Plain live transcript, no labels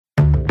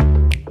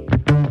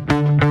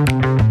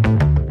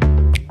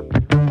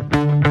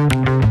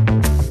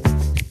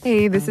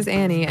Hey, this is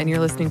Annie, and you're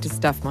listening to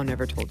Stuff Mom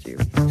Never Told You.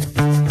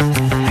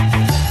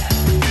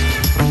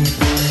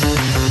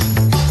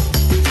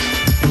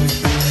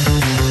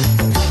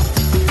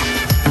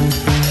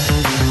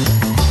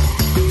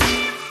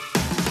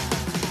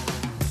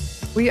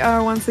 We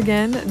are once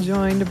again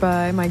joined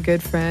by my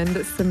good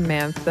friend,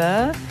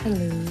 Samantha.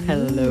 Hello.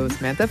 Hello,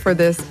 Samantha, for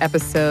this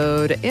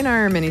episode in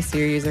our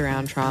mini-series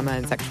around trauma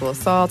and sexual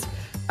assault.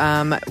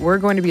 We're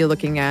going to be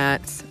looking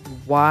at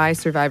why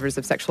survivors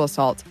of sexual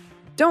assault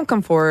don't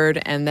come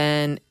forward, and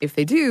then if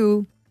they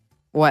do,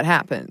 what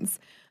happens.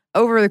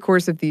 Over the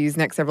course of these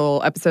next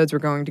several episodes, we're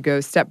going to go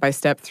step by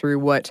step through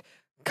what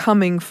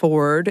coming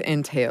forward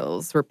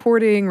entails.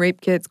 Reporting, rape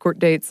kits, court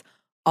dates,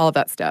 all of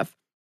that stuff.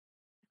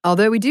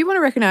 Although we do want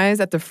to recognize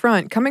at the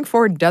front, coming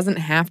forward doesn't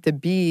have to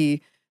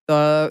be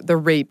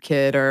the rape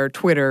kit or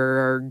Twitter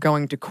or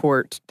going to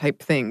court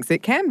type things.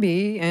 It can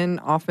be and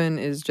often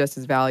is just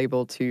as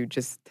valuable to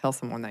just tell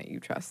someone that you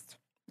trust.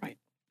 Right.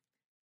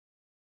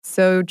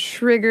 So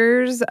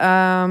trigger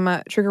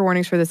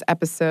warnings for this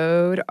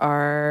episode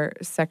are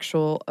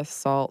sexual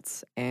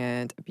assault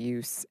and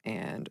abuse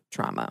and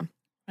trauma.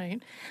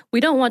 Right. We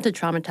don't want to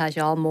traumatize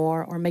y'all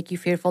more or make you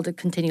fearful to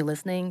continue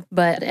listening,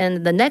 but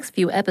in the next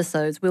few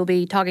episodes, we'll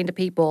be talking to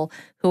people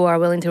who are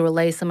willing to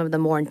relay some of the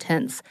more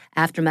intense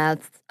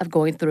aftermath of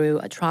going through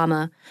a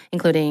trauma,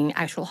 including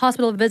actual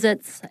hospital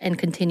visits and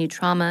continued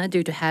trauma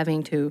due to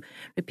having to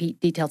repeat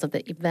details of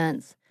the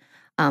events.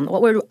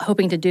 What we're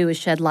hoping to do is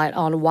shed light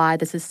on why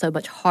this is so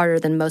much harder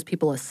than most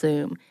people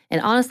assume.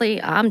 And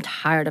honestly, I'm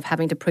tired of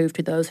having to prove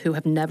to those who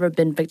have never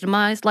been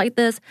victimized like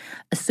this,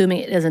 assuming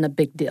it isn't a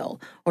big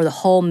deal, or the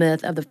whole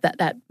myth of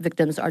that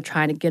victims are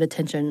trying to get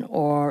attention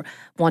or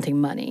wanting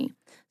money.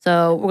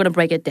 So we're going to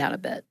break it down a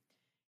bit.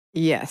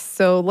 Yes.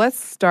 So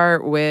let's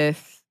start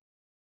with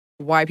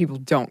why people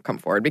don't come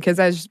forward. Because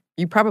as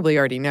you probably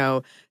already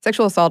know,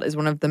 sexual assault is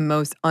one of the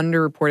most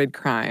underreported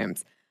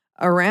crimes.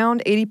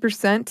 Around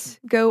 80%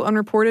 go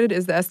unreported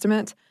is the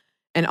estimate.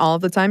 And all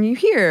of the time you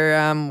hear,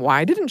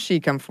 why didn't she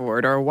come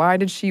forward? Or why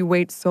did she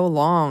wait so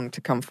long to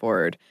come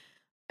forward?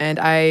 And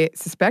I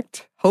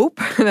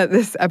hope that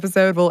this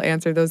episode will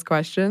answer those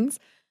questions.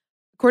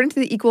 According to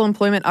the Equal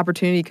Employment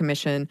Opportunity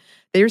Commission,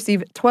 they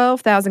receive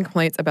 12,000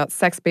 complaints about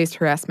sex-based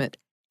harassment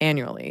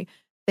annually.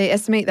 They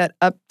estimate that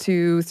up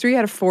to 3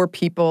 out of 4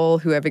 people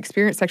who have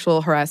experienced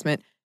sexual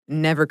harassment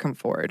never come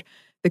forward.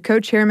 The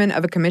co-chairman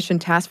of a commission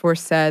task force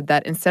said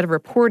that instead of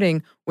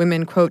reporting,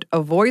 women, quote,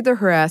 avoid the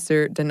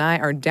harasser, deny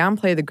or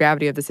downplay the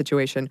gravity of the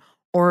situation,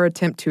 or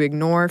attempt to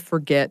ignore,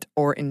 forget,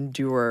 or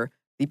endure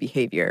the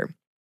behavior.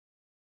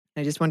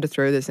 I just wanted to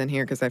throw this in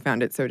here because I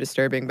found it so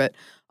disturbing, but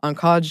on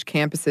college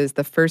campuses,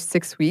 the first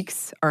 6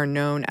 weeks are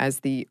known as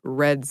the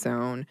red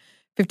zone.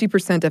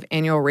 50% of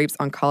annual rapes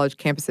on college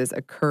campuses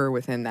occur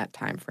within that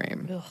time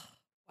frame. Ugh,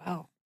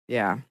 wow.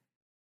 Yeah.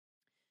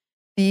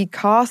 The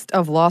cost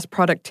of lost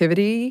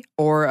productivity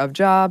or of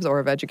jobs or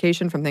of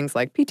education from things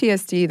like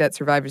PTSD that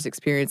survivors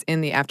experience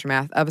in the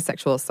aftermath of a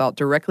sexual assault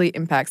directly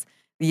impacts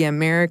the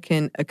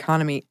American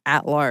economy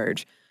at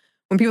large.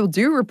 When people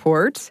do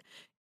report,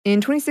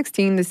 in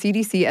 2016, the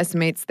CDC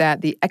estimates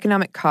that the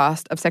economic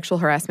cost of sexual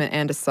harassment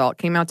and assault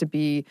came out to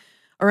be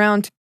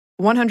around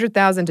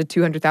 $100,000 to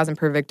 $200,000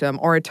 per victim,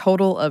 or a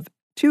total of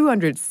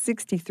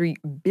 $263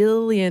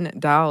 billion in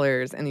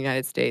the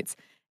United States.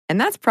 And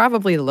that's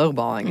probably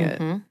lowballing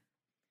it.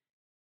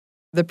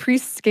 The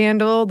priest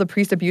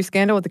abuse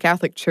scandal with the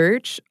Catholic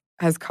Church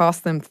has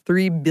cost them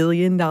 $3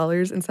 billion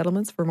in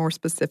settlements, for a more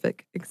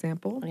specific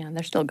example. Yeah,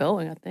 they're still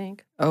going, I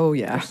think. Oh,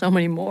 yeah. There's so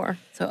many more.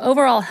 So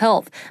overall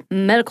health,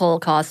 medical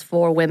costs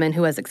for women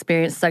who has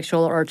experienced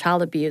sexual or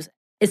child abuse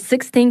is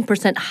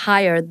 16%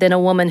 higher than a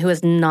woman who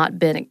has not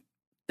been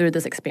through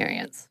this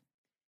experience.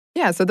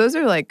 Yeah, so those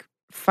are like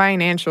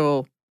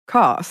financial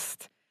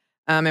costs.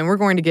 And we're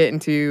going to get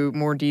into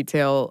more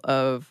detail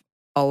of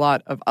a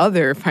lot of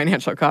other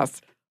financial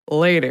costs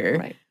later.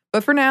 Right.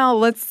 But for now,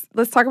 let's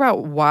talk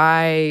about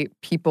why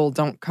people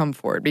don't come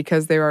forward,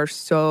 because there are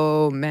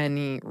so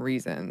many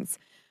reasons.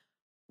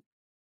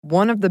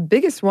 One of the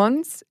biggest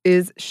ones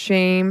is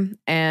shame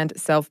and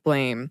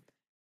self-blame.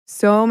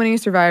 So many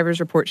survivors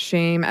report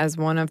shame as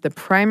one of the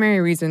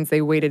primary reasons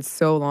they waited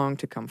so long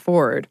to come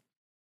forward,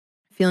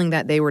 feeling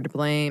that they were to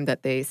blame,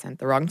 that they sent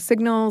the wrong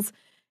signals.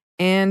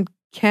 And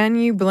can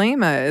you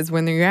blame us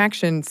when the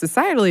reaction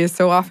societally is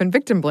so often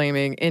victim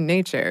blaming in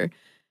nature?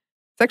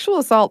 Sexual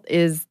assault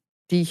is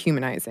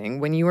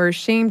dehumanizing. When you are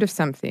ashamed of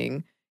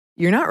something,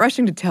 you're not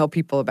rushing to tell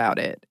people about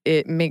it.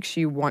 It makes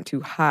you want to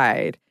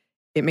hide.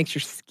 It makes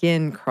your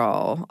skin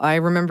crawl. I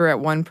remember at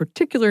one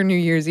particular New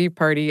Year's Eve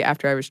party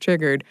after I was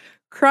triggered,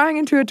 crying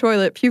into a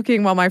toilet,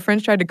 puking while my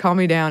friends tried to calm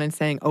me down and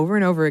saying over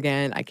and over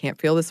again, I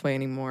can't feel this way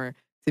anymore,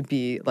 to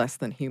be less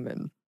than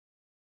human.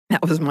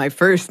 That was my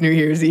first New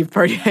Year's Eve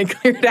party I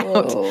cleared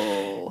out.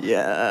 Whoa.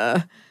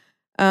 Yeah.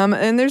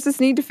 And there's this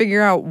need to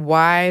figure out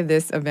why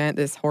this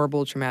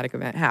horrible traumatic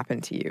event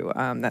happened to you.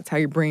 That's how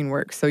your brain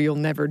works, so you'll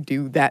never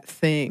do that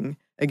thing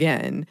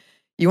again.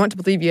 You want to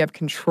believe you have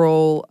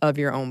control of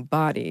your own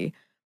body.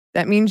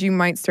 That means you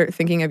might start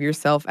thinking of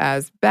yourself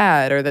as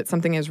bad or that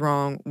something is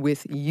wrong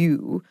with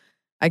you.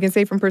 I can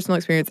say from personal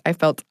experience, I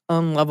felt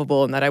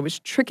unlovable and that I was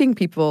tricking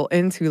people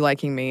into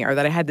liking me or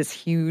that I had this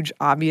huge,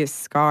 obvious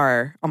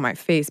scar on my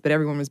face, but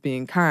everyone was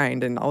being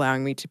kind and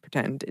allowing me to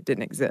pretend it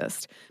didn't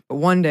exist. But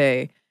one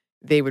day,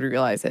 they would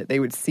realize it. They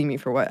would see me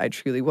for what I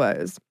truly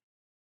was,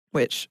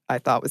 which I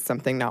thought was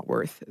something not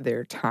worth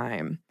their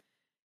time.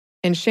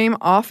 And shame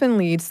often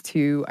leads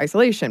to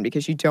isolation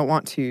because you don't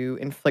want to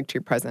inflict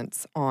your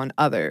presence on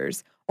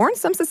others. Or in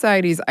some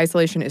societies,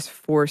 isolation is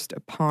forced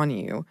upon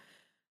you.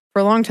 For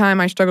a long time,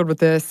 I struggled with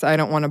this I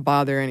don't want to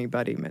bother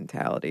anybody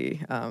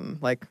mentality.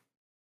 Like,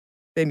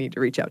 they need to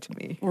reach out to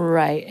me.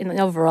 Right. And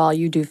overall,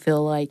 you do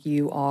feel like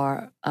you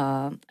are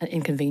an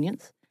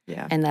inconvenience.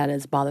 Yeah. And that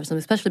is bothersome,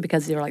 especially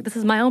because you're like, this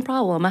is my own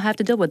problem. I have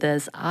to deal with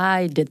this.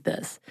 I did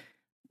this.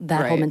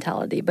 That whole Right.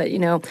 mentality. But,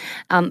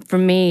 for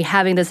me,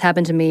 having this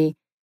happen to me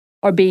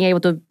or being able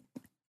to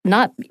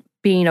not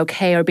being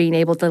okay or being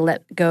able to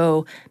let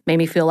go made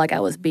me feel like I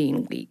was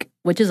being weak,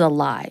 which is a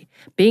lie.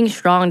 Being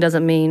strong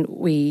doesn't mean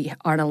we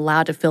aren't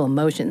allowed to feel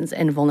emotions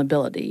and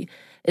vulnerability.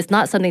 It's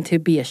not something to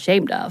be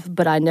ashamed of,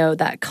 but I know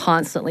that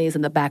constantly is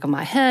in the back of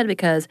my head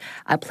because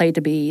I play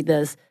to be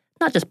this,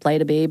 not just play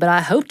to be, but I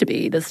hope to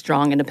be this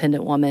strong,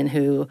 independent woman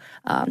who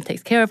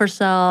takes care of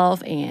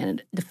herself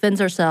and defends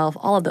herself,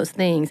 all of those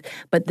things.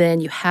 But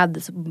then you have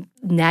this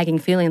nagging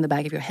feeling in the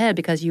back of your head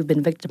because you've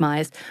been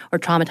victimized or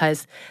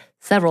traumatized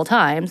several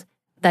times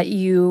that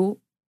you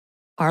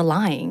are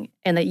lying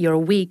and that you're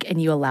weak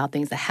and you allow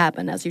things to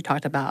happen, as you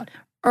talked about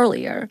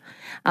earlier.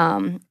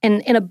 And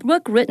in a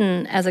book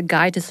written as a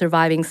guide to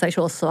surviving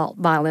sexual assault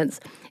violence,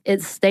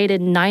 it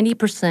stated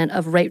 90%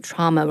 of rape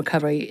trauma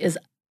recovery is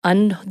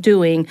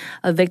undoing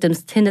a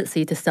victim's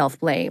tendency to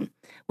self-blame,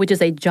 which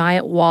is a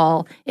giant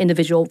wall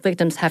individual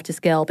victims have to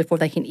scale before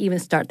they can even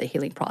start the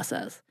healing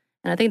process.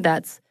 And I think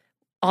that's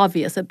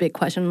obvious, a big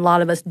question. A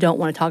lot of us don't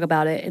want to talk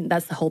about it, and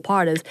that's the whole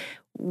part is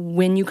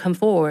when you come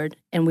forward,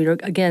 and we are,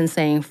 again,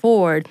 saying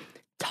forward,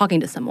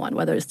 talking to someone,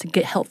 whether it's to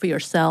get help for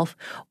yourself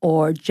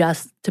or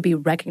just to be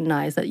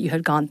recognized that you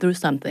had gone through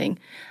something,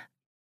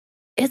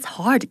 it's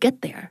hard to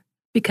get there.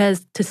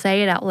 Because to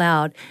say it out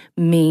loud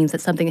means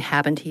that something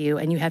happened to you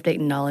and you have to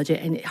acknowledge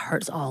it and it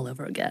hurts all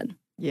over again.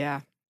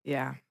 Yeah.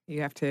 Yeah.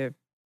 You have to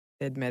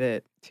admit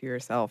it to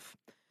yourself.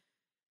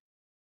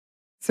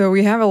 So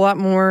we have a lot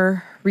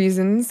more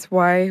reasons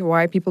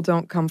why people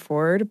don't come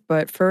forward,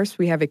 but first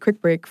we have a quick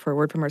break for a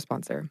word from our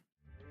sponsor.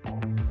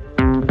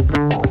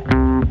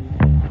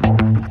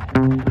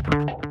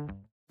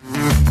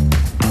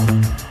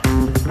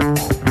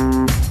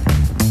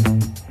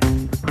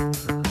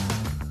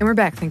 And we're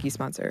back. Thank you,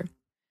 sponsor.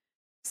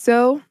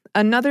 So,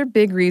 another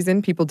big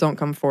reason people don't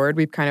come forward,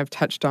 we've kind of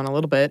touched on a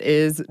little bit,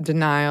 is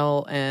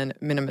denial and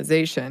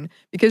minimization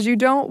because you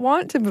don't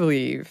want to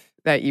believe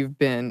that you've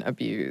been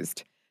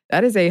abused.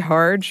 That is a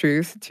hard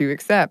truth to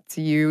accept.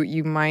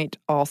 You might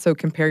also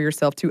compare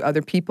yourself to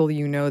other people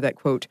you know that,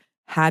 quote,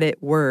 had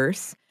it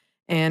worse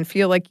and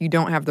feel like you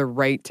don't have the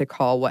right to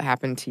call what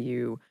happened to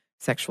you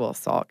sexual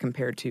assault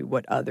compared to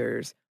what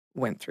others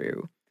went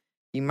through.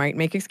 You might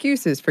make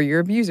excuses for your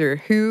abuser,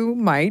 who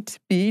might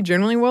be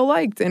generally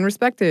well-liked and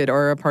respected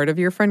or a part of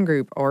your friend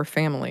group or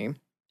family.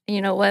 You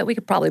know what? We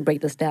could probably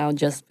break this down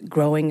just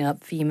growing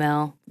up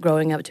female,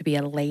 growing up to be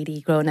a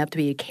lady, growing up to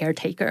be a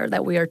caretaker,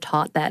 that we are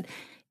taught that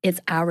it's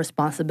our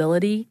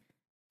responsibility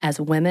as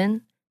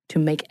women to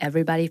make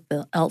everybody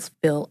else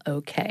feel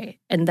okay.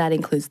 And that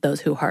includes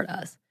those who hurt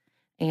us.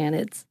 And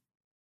it's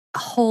a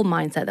whole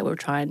mindset that we're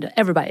trying to,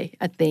 everybody,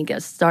 I think,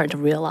 is starting to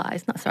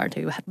realize, not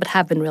starting to, but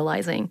have been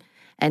realizing.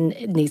 And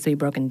it needs to be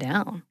broken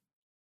down.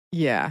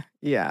 Yeah.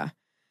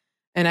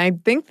 And I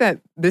think that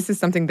this is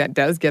something that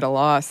does get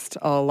lost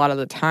a lot of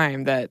the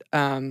time, that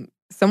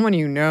someone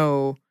you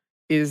know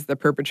is the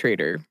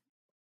perpetrator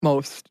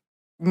most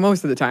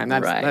of the time.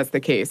 That's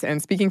the case.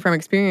 And speaking from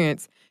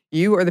experience,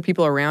 you or the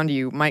people around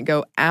you might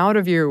go out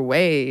of your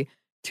way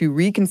to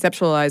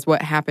reconceptualize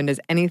what happened as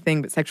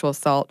anything but sexual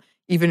assault,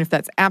 even if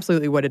that's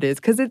absolutely what it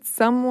is, because it's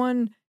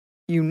someone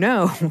you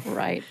know.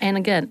 Right. And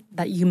again,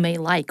 that you may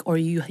like or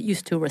you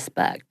used to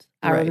respect.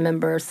 I Right.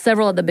 remember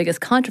several of the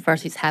biggest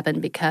controversies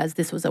happened because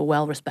this was a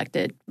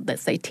well-respected,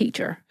 let's say,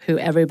 teacher who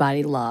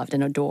everybody loved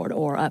and adored,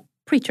 or a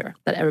preacher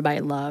that everybody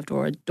loved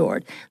or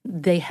adored.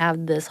 They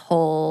have this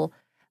whole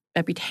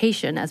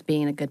reputation as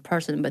being a good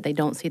person, but they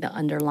don't see the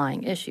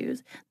underlying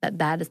issues.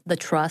 That is the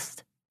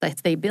trust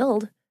that they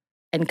build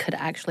and could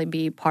actually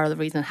be part of the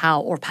reason how,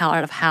 or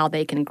part of how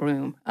they can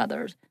groom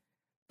others.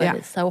 But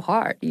it's so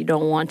hard. You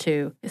don't want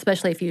to,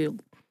 especially if you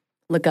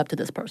look up to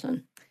this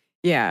person.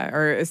 Yeah,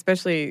 or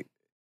especially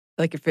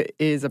like if it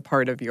is a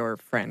part of your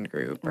friend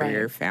group or Right.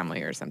 your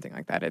family or something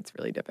like that, it's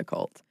really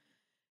difficult.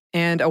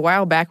 And a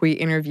while back, we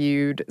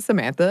interviewed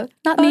Samantha.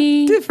 Not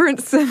me. Different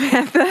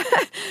Samantha.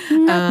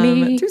 Not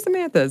me. Two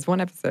Samanthas,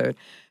 one episode,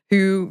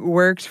 who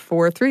worked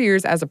for 3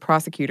 years as a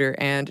prosecutor,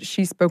 and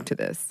she spoke to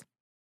this.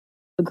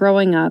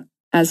 Growing up,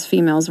 as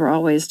females, we're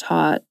always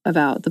taught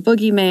about the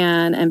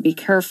boogeyman and be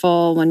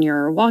careful when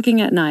you're walking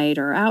at night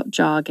or out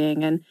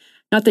jogging. And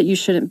Not that you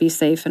shouldn't be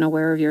safe and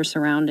aware of your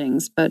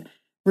surroundings, but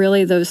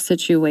really those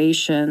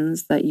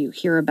situations that you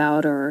hear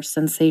about or are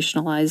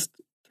sensationalized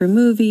through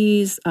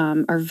movies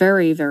are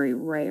very, very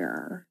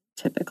rare,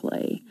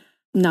 typically.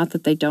 Not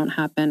that they don't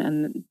happen,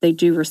 and they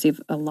do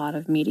receive a lot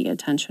of media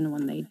attention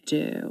when they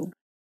do.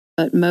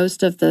 But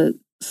most of the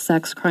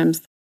sex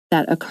crimes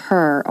that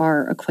occur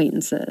are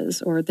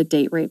acquaintances or the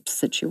date rape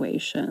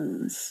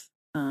situations.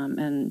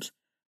 And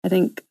I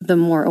think the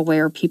more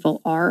aware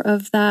people are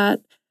of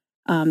that,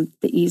 the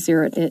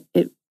easier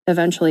it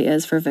eventually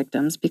is for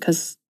victims,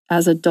 because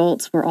as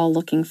adults, we're all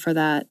looking for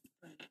that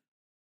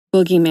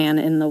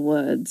boogeyman in the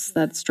woods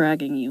that's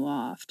dragging you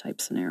off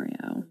type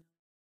scenario.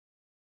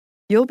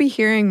 You'll be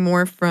hearing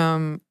more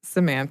from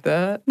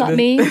Samantha. Not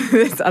me.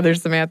 This other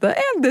Samantha,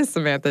 and this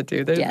Samantha,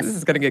 too. Yes. This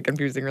is going to get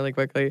confusing really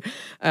quickly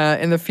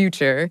in the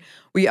future.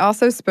 We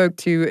also spoke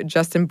to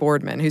Justin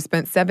Boardman, who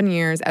spent 7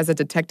 years as a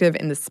detective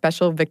in the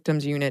Special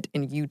Victims Unit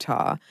in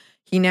Utah.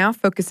 He now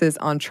focuses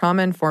on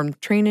trauma-informed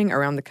training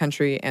around the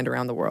country and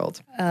around the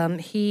world.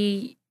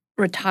 He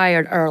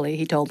retired early,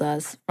 he told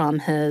us, from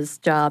his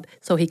job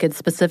so he could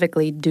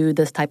specifically do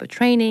this type of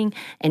training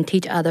and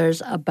teach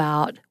others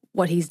about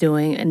what he's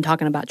doing and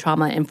talking about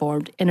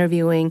trauma-informed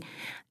interviewing.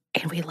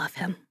 And we love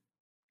him,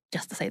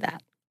 just to say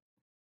that.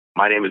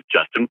 My name is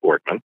Justin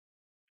Boardman,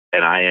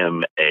 and I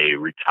am a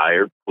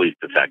retired police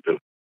detective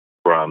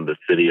from the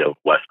city of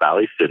West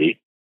Valley City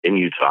in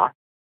Utah,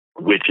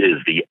 which is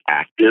the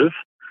active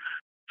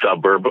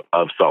suburb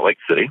of Salt Lake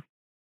City.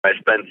 I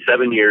spent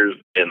 7 years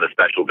in the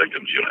Special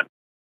Victims Unit.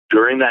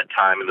 During that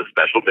time in the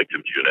Special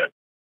Victims Unit,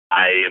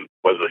 I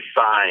was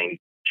assigned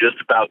just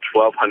about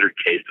 1,200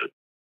 cases.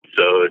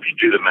 So if you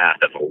do the math,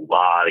 that's a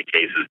lot of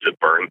cases to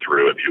burn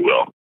through, if you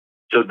will.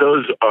 So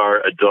those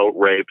are adult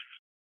rapes,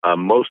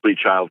 mostly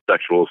child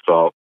sexual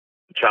assault,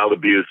 child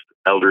abuse,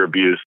 elder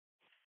abuse,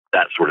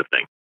 that sort of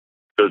thing.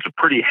 So it's a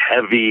pretty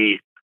heavy,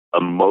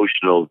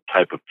 emotional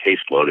type of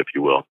caseload, if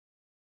you will.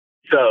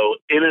 So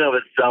in and of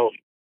itself,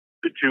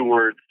 the two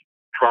words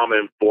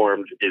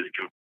trauma-informed is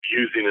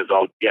confusing as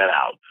all get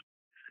out.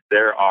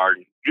 There are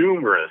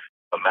numerous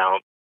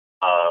amounts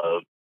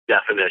of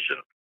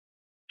definitions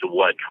to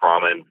what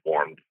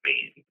trauma-informed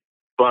means.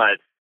 But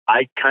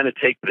I kind of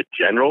take the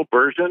general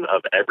version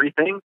of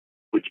everything,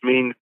 which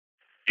means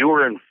you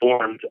are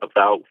informed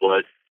about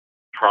what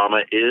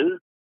trauma is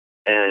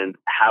and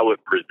how it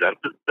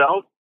presents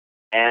itself,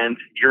 and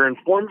you're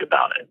informed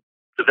about it.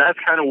 So that's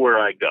kind of where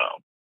I go.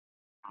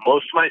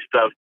 Most of my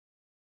stuff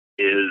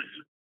is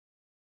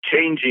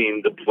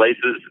changing the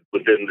places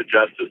within the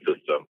justice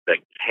system that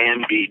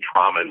can be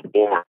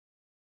trauma-informed.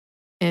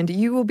 And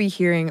you will be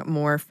hearing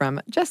more from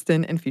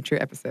Justin in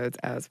future episodes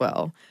as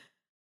well.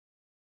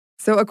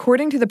 So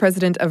according to the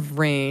president of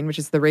RAINN, which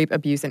is the Rape,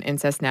 Abuse, and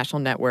Incest National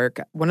Network,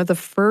 one of the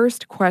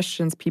first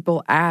questions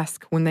people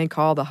ask when they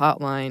call the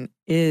hotline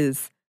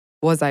is,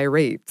 was I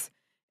raped?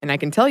 And I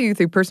can tell you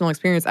through personal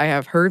experience, I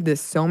have heard this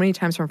so many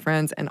times from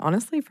friends and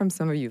honestly from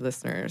some of you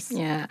listeners.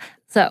 Yeah.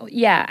 So,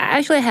 I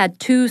actually had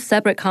 2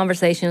 separate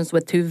conversations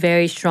with 2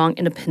 very strong,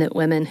 independent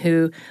women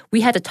who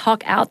we had to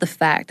talk out the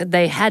fact that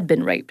they had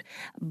been raped.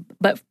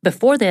 But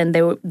before then,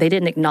 they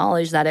didn't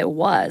acknowledge that it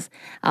was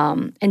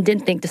and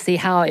didn't think to see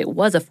how it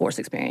was a forced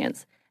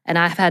experience. And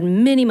I've had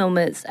many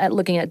moments at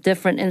looking at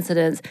different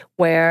incidents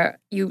where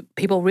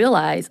people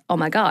realize, oh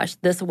my gosh,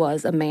 this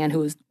was a man who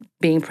was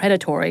being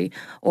predatory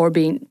or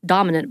being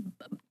dominant,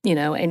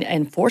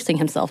 and forcing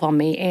himself on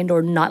me and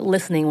or not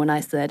listening when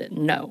I said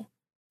no.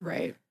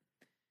 Right.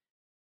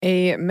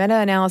 A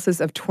meta-analysis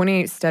of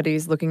 28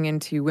 studies looking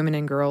into women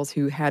and girls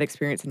who had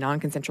experienced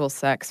non-consensual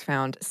sex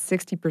found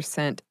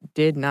 60%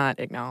 did not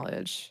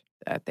acknowledge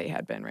that they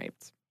had been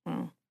raped.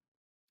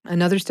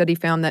 Another study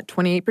found that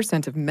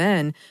 28% of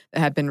men that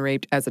had been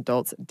raped as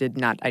adults did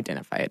not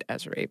identify it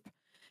as rape.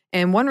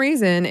 And one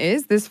reason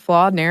is this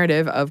flawed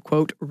narrative of,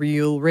 quote,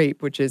 real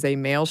rape, which is a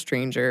male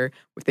stranger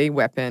with a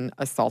weapon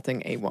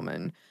assaulting a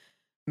woman.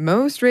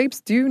 Most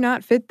rapes do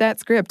not fit that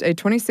script. A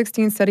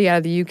 2016 study out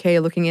of the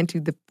UK looking into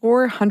the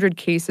 400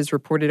 cases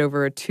reported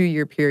over a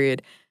 2-year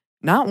period,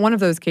 not one of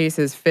those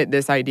cases fit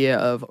this idea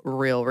of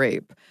real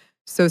rape.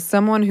 So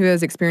someone who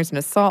has experienced an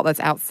assault that's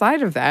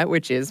outside of that,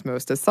 which is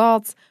most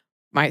assaults,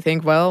 might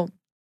think, well,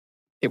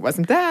 it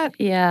wasn't that.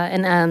 Yeah,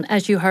 and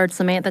as you heard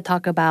Samantha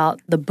talk about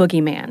the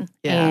boogeyman,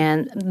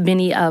 and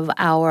many of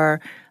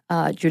our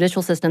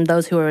judicial system,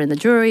 those who are in the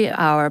jury,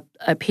 our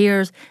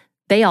peers,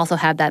 they also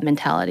have that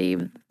mentality,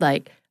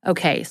 like,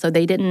 okay, so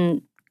they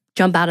didn't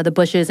jump out of the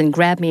bushes and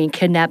grab me and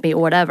kidnap me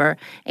or whatever,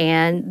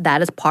 and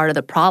that is part of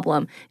the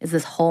problem, is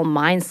this whole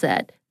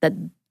mindset that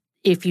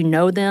if you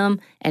know them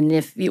and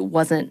if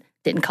it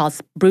didn't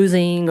cause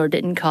bruising or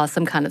didn't cause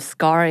some kind of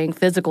scarring,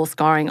 physical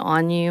scarring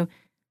on you,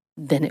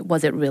 then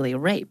was it really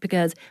rape?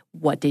 Because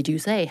what did you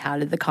say? How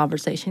did the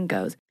conversation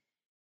go?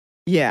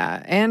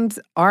 Yeah, and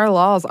our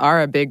laws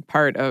are a big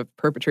part of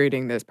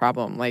perpetrating this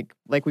problem. Like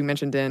we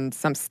mentioned, in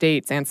some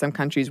states and some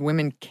countries,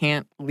 women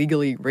can't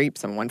legally rape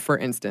someone, for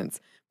instance,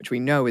 which we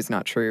know is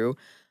not true.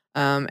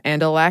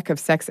 And a lack of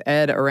sex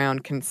ed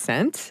around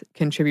consent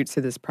contributes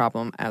to this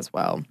problem as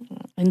well.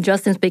 And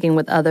just in speaking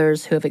with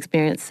others who have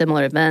experienced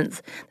similar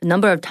events, the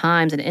number of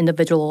times an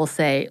individual will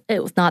say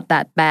it was not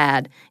that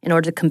bad in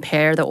order to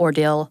compare the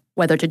ordeal,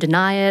 whether to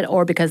deny it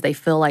or because they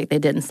feel like they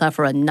didn't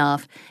suffer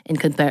enough in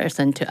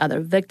comparison to other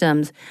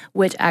victims,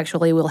 which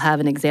actually we'll have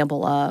an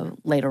example of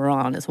later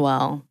on as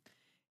well.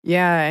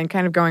 Yeah, and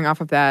kind of going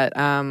off of that,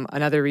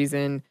 another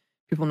reason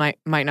people might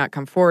not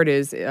come forward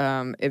is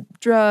if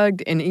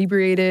drugged,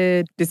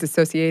 inebriated,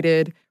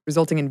 disassociated,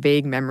 resulting in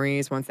vague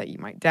memories, ones that you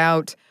might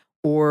doubt,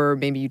 or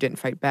maybe you didn't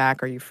fight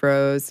back or you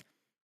froze.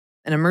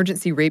 An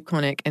emergency rape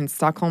clinic in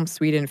Stockholm,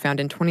 Sweden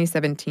found in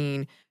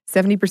 2017,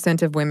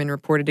 70% of women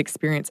reported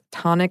experience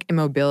tonic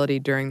immobility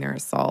during their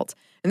assault.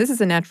 And this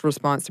is a natural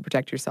response to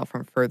protect yourself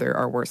from further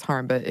or worse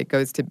harm, but it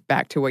goes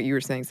back to what you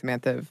were saying,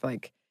 Samantha, of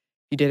like,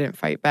 you didn't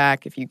fight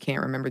back, if you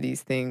can't remember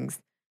these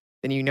things,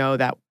 then you know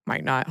that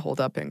might not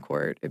hold up in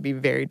court. It'd be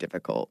very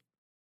difficult.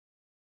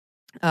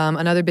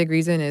 Another big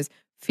reason is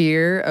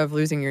fear of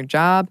losing your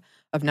job,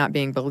 of not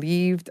being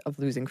believed, of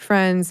losing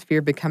friends, fear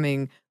of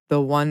becoming the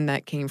one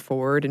that came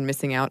forward and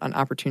missing out on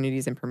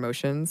opportunities and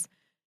promotions.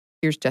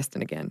 Here's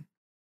Justin again.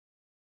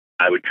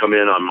 I would come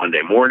in on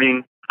Monday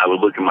morning. I would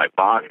look in my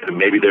box, and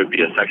maybe there'd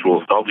be a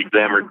sexual assault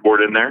exam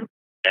report in there,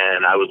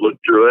 and I would look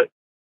through it.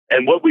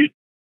 And what we'd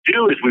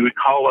do is we would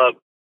call up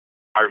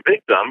our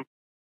victim,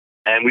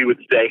 and we would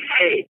say,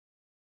 hey,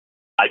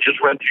 I just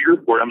read through your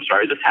report. I'm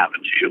sorry this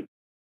happened to you.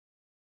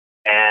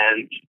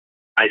 And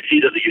I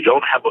see that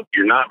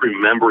you're not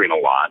remembering a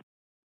lot.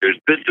 There's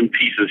bits and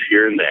pieces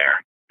here and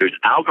there. There's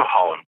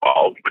alcohol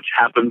involved, which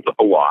happens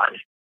a lot.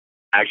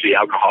 Actually,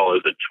 alcohol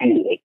is a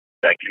tool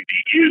that can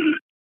be used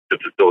to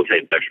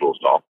facilitate sexual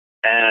assault.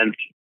 And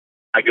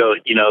I go,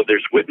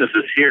 there's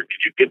witnesses here.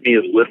 Could you give me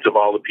a list of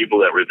all the people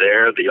that were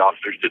there? The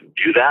officers didn't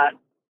do that.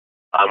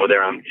 When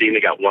they're on scene, they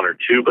got one or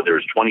two, but there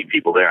was 20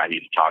 people there I need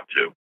to talk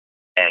to.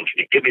 And can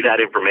you give me that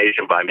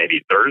information by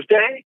maybe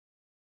Thursday?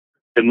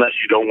 Unless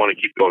you don't want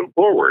to keep going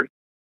forward.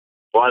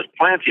 Well, I was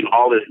planting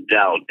all this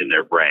doubt in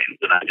their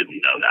brains, and I didn't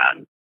know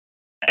that.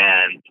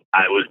 And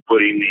I was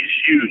putting these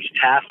huge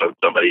tasks on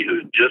somebody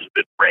who's just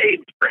been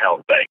raped, for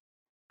hell's sake.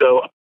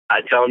 So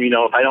I tell them,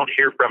 if I don't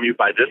hear from you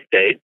by this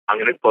date, I'm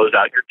going to close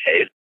out your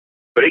case.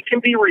 But it can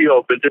be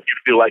reopened if you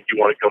feel like you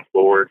want to come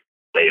forward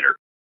later.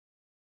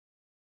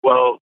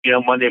 Well,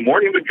 Monday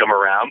morning would come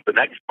around. The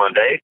next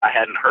Monday, I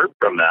hadn't heard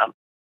from them.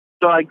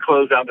 So I'd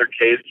close out their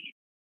case,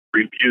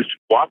 refuse to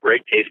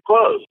cooperate, case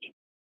closed.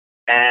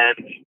 And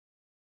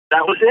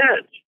that was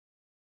it.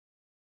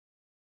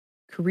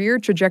 Career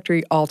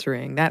trajectory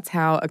altering. That's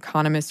how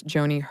economist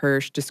Joni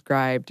Hirsch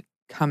described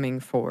coming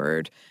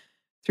forward.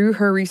 Through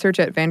her research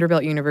at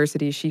Vanderbilt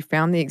University, she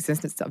found the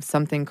existence of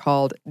something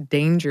called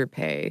danger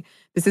pay.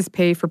 This is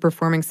pay for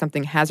performing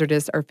something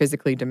hazardous or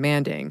physically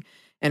demanding.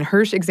 And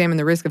Hirsch examined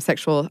the risk of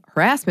sexual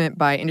harassment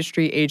by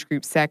industry, age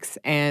group, sex,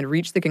 and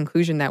reached the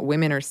conclusion that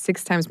women are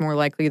 6 times more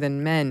likely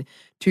than men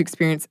to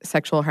experience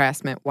sexual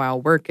harassment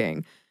while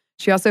working.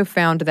 She also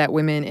found that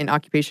women in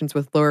occupations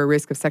with lower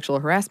risk of sexual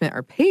harassment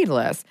are paid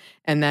less,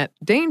 and that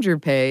danger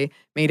pay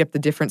made up the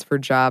difference for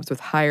jobs with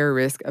higher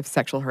risk of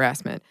sexual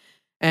harassment.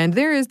 And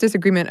there is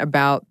disagreement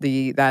about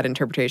that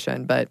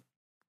interpretation, but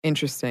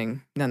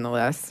interesting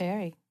nonetheless.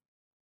 Very.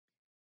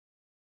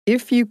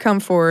 If you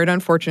come forward,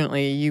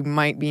 unfortunately, you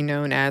might be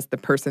known as the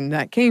person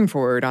that came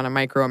forward on a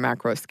micro and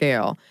macro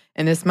scale.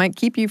 And this might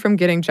keep you from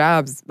getting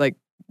jobs. Like,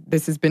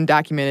 this has been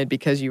documented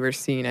because you were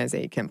seen as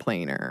a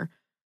complainer.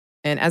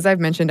 And as I've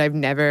mentioned, I've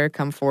never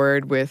come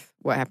forward with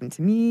what happened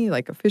to me,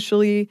 like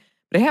officially,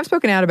 but I have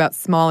spoken out about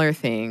smaller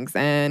things.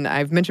 And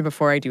I've mentioned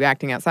before I do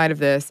acting outside of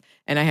this,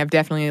 and I have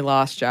definitely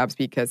lost jobs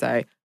because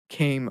I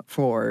came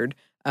forward,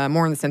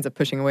 more in the sense of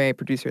pushing away a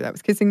producer that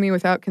was kissing me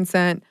without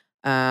consent,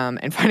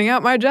 and finding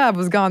out my job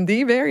was gone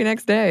the very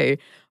next day,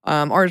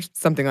 or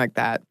something like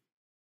that.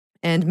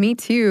 And Me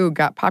Too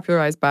got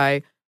popularized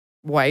by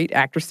white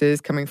actresses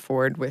coming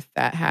forward with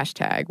that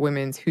hashtag,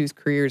 women's whose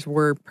careers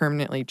were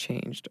permanently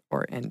changed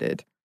or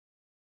ended.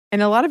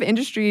 And a lot of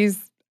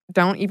industries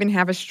don't even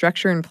have a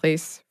structure in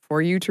place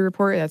for you to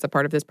report as a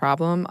part of this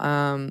problem.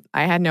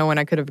 I had no one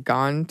I could have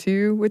gone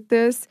to with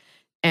this.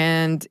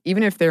 And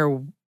even if there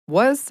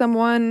was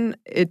someone,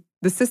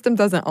 the system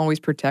doesn't always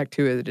protect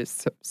who it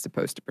is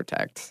supposed to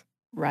protect.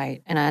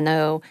 Right. And I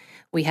know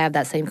we have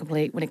that same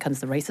complaint when it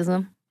comes to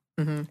racism.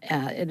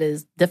 Mm-hmm. It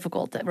is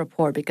difficult to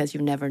report because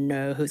you never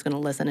know who's going to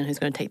listen and who's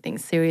going to take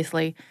things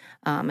seriously,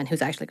 and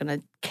who's actually going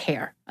to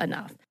care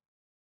enough.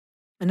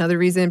 Another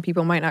reason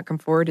people might not come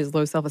forward is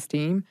low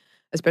self-esteem,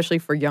 especially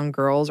for young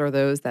girls or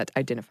those that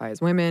identify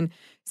as women.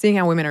 Seeing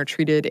how women are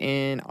treated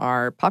in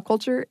our pop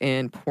culture,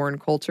 in porn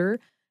culture,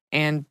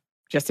 and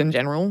just in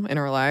general in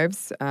our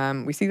lives,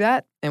 we see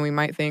that and we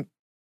might think,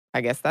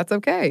 I guess that's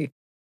okay.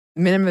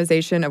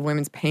 Minimization of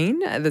women's pain,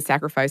 the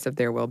sacrifice of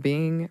their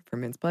well-being for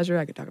men's pleasure.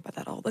 I could talk about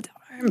that all the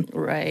time.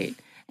 Right.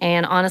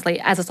 And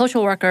honestly, as a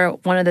social worker,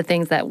 one of the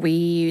things that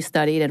we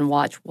studied and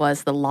watched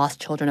was The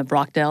Lost Children of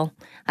Brockdale.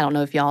 I don't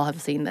know if y'all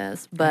have seen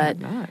this, but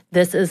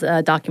this is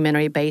a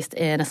documentary based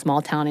in a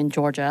small town in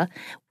Georgia,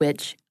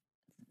 which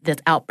this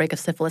outbreak of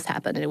syphilis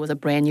happened, and it was a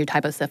brand new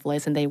type of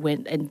syphilis, and they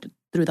went and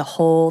through the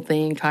whole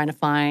thing trying to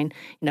find,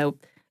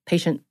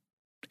 patient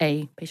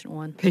A, patient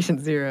 1. Patient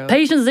 0.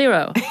 Patient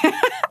 0.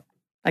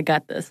 I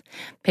got this.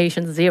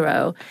 Patient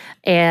 0.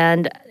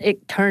 And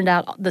it turned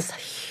out this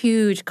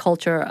huge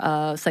culture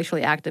of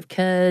sexually active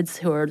kids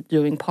who are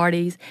doing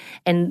parties.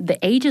 And the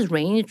ages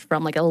ranged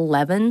from like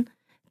 11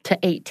 to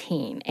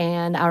 18.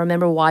 And I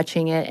remember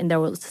watching it, and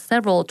there were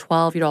several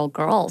 12-year-old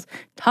girls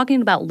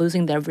talking about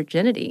losing their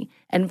virginity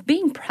and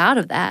being proud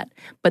of that.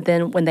 But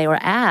then when they were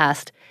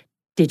asked,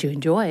 did you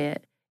enjoy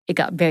it? It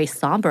got very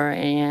somber,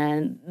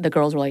 and the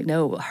girls were like,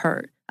 no, it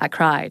hurt. I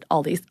cried.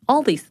 All these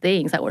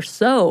things that were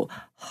so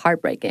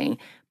heartbreaking.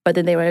 But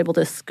then they were able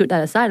to scoot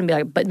that aside and be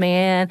like, but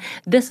man,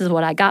 this is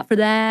what I got for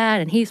that,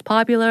 and he's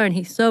popular, and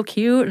he's so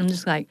cute. And I'm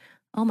just like,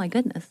 oh my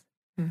goodness.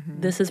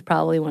 Mm-hmm. This is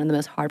probably one of the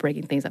most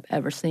heartbreaking things I've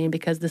ever seen,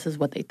 because this is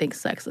what they think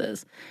sex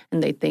is.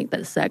 And they think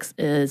that sex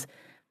is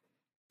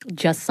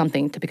just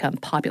something to become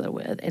popular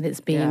with, and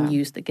it's being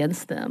used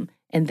against them.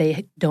 And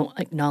they don't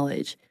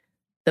acknowledge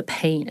the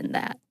pain in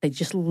that. They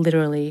just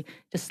literally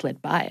just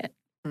slid by it.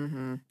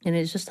 Mm-hmm. And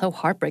it's just so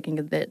heartbreaking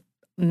that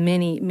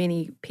many,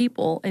 many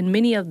people, and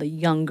many of the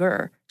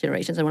younger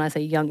generations, and when I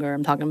say younger,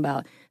 I'm talking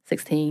about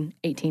 16,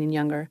 18 and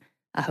younger,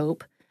 I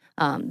hope,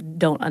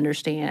 don't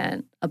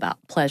understand about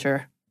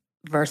pleasure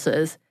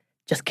versus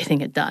just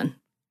getting it done.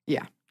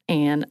 Yeah.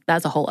 And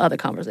that's a whole other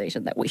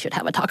conversation that we should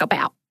have a talk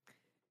about.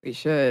 We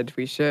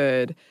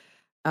should.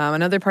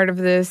 Another part of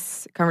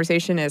this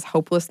conversation is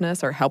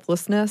hopelessness or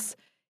helplessness.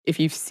 If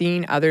you've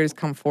seen others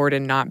come forward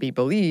and not be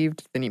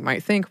believed, then you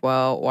might think,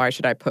 well, why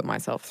should I put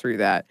myself through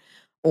that?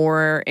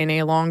 Or in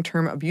a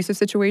long-term abusive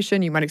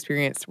situation, you might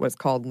experience what's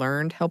called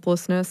learned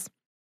helplessness.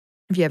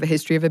 If you have a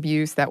history of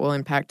abuse, that will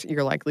impact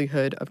your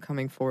likelihood of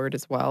coming forward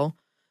as well.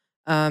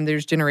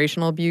 There's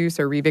generational abuse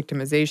or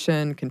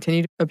re-victimization,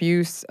 continued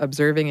abuse,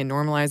 observing and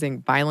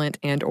normalizing violent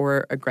and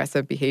or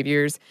aggressive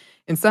behaviors.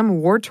 In some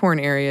war-torn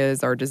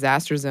areas or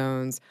disaster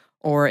zones,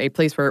 or a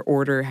place where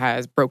order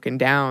has broken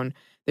down,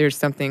 there's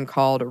something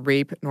called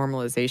rape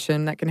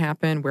normalization that can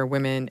happen, where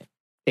women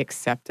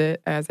accept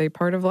it as a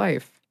part of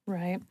life.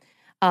 Right.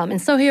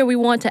 And so here we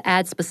want to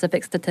add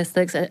specific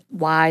statistics at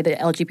why the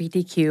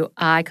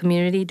LGBTQI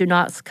community do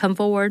not come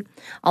forward,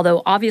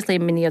 although obviously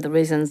many of the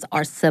reasons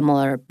are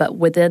similar. But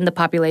within the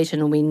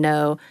population, we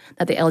know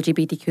that the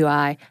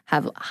LGBTQI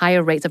have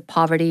higher rates of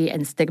poverty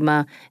and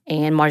stigma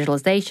and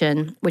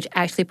marginalization, which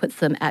actually puts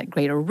them at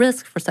greater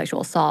risk for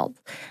sexual assault.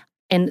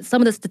 And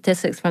some of the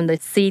statistics from the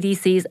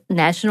CDC's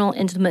National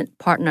Intimate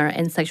Partner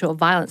and Sexual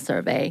Violence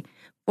Survey,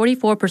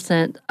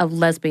 44% of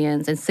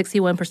lesbians and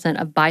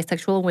 61% of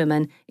bisexual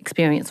women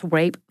experience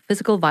rape,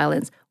 physical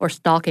violence, or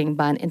stalking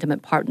by an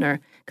intimate partner,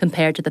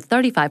 compared to the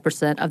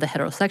 35% of the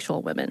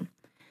heterosexual women.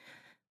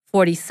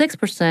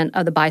 46%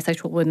 of the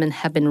bisexual women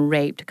have been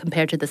raped,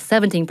 compared to the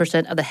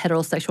 17% of the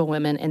heterosexual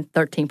women and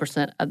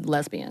 13% of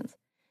lesbians.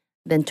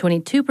 Then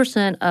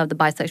 22% of the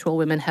bisexual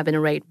women have been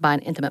raped by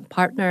an intimate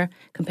partner,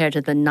 compared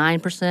to the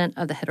 9%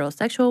 of the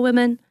heterosexual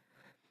women.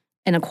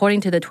 And according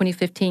to the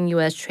 2015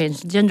 U.S.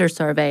 Transgender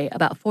Survey,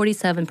 about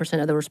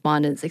 47% of the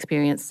respondents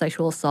experienced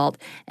sexual assault,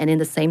 and in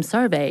the same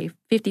survey,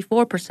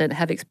 54%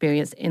 have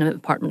experienced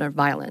intimate partner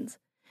violence.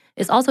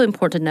 It's also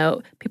important to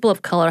note people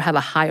of color have a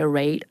higher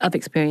rate of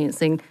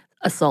experiencing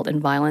assault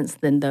and violence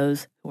than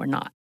those who are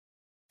not.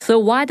 So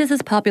why does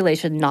this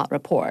population not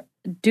report?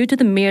 Due to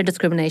the mere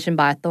discrimination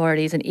by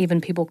authorities and even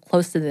people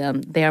close to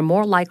them, they are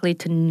more likely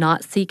to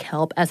not seek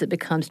help, as it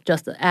becomes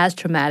just as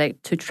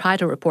traumatic to try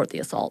to report the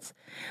assaults.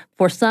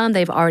 For some,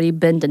 they've already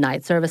been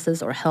denied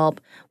services or help,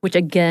 which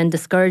again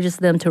discourages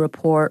them to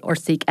report or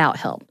seek out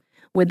help.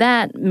 With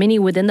that, many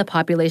within the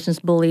populations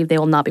believe they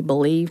will not be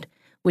believed,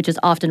 which is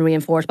often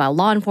reinforced by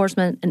law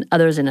enforcement and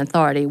others in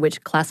authority,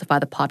 which classify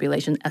the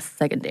population as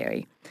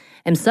secondary.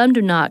 And some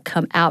do not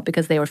come out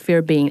because they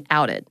fear being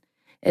outed.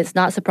 It's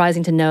not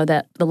surprising to know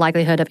that the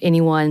likelihood of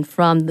anyone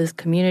from this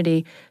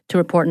community to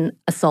report an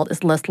assault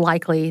is less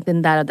likely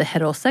than that of the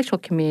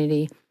heterosexual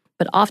community,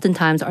 but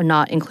oftentimes are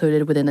not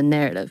included within the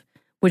narrative,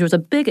 which was a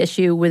big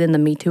issue within the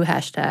 #MeToo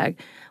hashtag,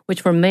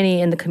 which for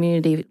many in the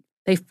community,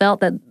 they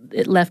felt that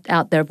it left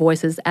out their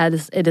voices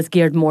as it is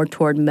geared more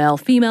toward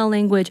male-female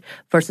language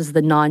versus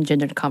the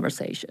non-gendered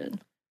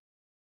conversation.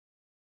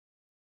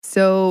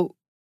 So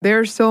there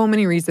are so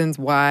many reasons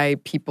why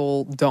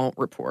people don't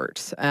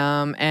report.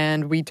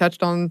 And we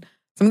touched on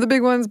some of the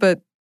big ones,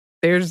 but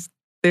there's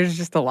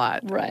just a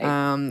lot. Right.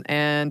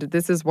 And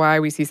this is why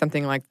we see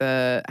something like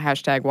the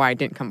hashtag why I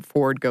didn't come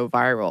forward go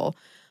viral.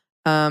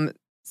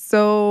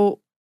 So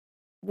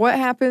what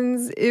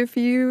happens if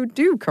you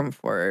do come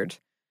forward?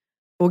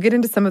 We'll get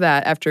into some of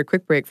that after a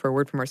quick break for a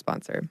word from our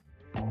sponsor.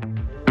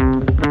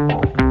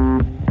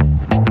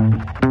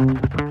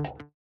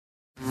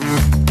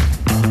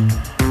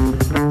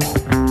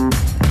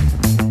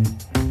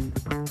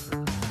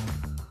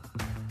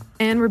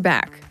 And we're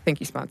back. Thank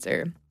you,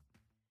 sponsor.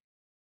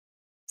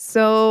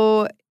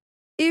 So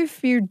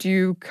if you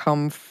do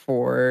come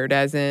forward,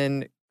 as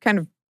in kind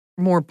of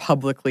more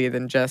publicly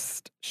than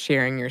just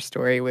sharing your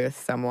story with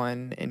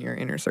someone in your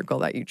inner circle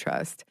that you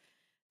trust,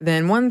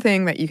 then one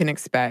thing that you can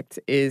expect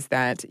is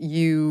that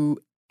you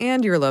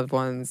and your loved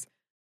ones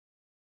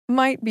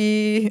might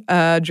be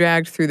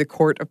dragged through the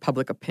court of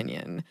public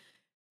opinion.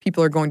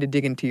 People are going to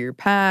dig into your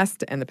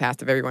past and the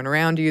past of everyone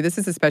around you. This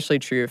is especially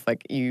true if,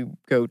 like, you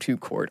go to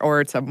court or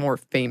it's a more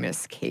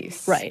famous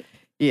case. Right.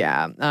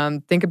 Yeah.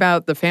 Think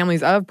about the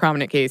families of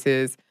prominent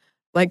cases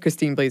like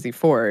Christine Blasey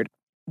Ford.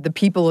 The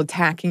people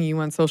attacking you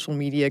on social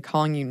media,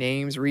 calling you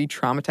names,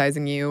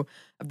 re-traumatizing you,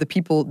 of the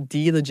people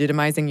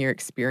delegitimizing your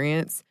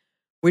experience,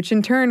 which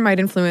in turn might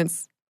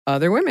influence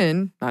other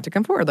women not to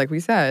come forward, like we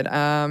said.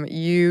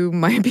 You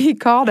might be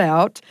called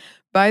out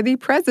by the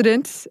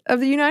President of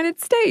the United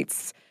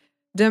States,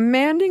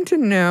 demanding to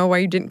know why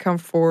you didn't come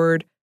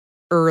forward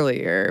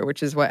earlier,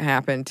 which is what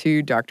happened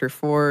to Dr.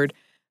 Ford.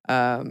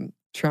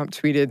 Trump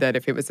tweeted that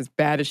if it was as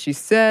bad as she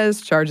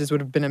says, charges would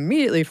have been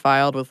immediately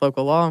filed with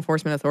local law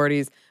enforcement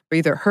authorities by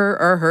either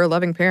her or her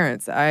loving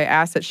parents. I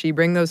ask that she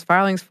bring those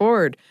filings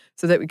forward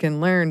so that we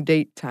can learn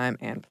date, time,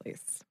 and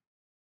place.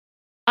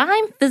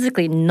 I'm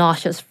physically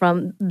nauseous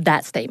from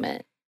that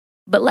statement.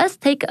 But let's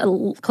take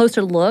a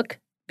closer look,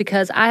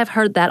 because I have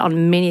heard that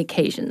on many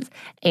occasions.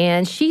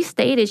 And she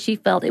stated she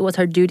felt it was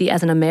her duty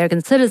as an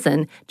American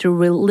citizen to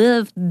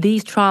relive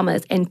these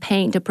traumas and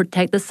pain to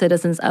protect the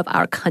citizens of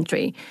our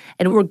country.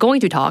 And we're going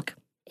to talk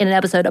in an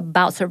episode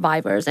about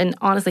survivors. And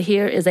honestly,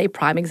 here is a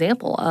prime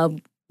example of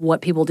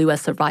what people do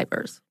as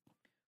survivors.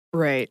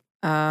 Right.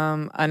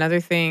 Another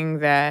thing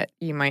that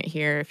you might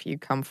hear if you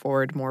come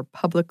forward more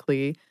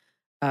publicly,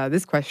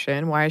 this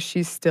question: why is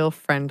she still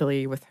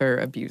friendly with her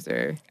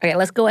abuser? Okay,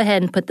 let's go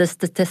ahead and put this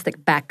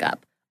statistic back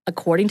up.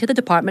 According to the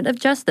Department of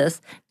Justice,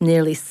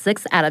 nearly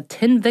 6 out of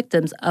 10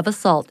 victims of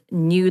assault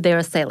knew their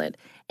assailant,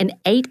 and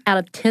 8 out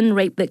of 10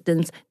 rape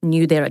victims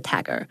knew their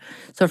attacker.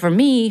 So for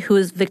me, who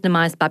was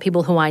victimized by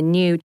people who I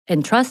knew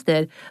and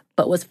trusted,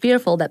 but was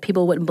fearful that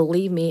people wouldn't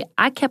believe me,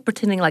 I kept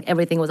pretending like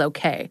everything was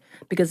okay.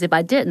 Because if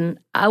I didn't,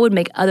 I would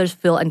make others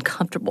feel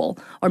uncomfortable,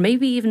 or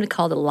maybe even be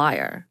called a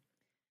liar.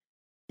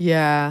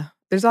 Yeah.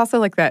 There's also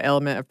like that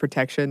element of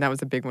protection. That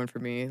was a big one for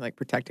me, like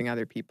protecting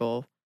other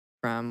people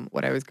from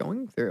what I was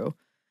going through.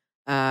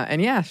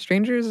 And yeah,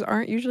 strangers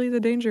aren't usually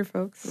the danger,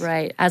 folks.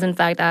 Right. As in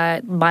fact,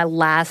 my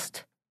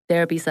last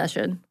therapy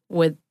session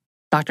with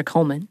Dr.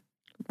 Coleman,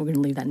 we're going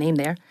to leave that name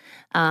there,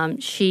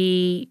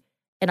 she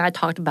and I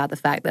talked about the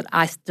fact that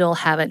I still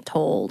haven't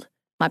told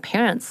my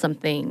parents some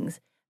things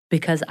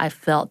because I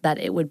felt that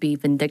it would be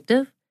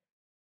vindictive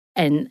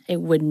and it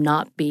would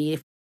not be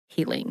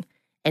healing.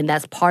 And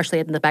that's partially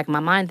in the back of my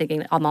mind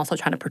thinking I'm also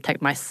trying to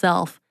protect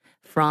myself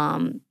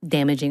from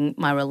damaging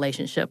my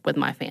relationship with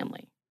my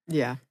family.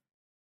 Yeah.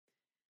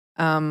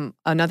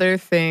 Another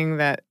thing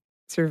that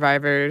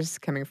survivors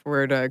coming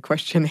forward, a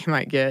question they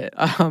might get,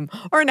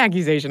 or an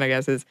accusation, I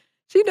guess, is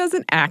she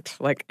doesn't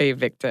act like a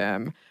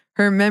victim.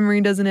 Her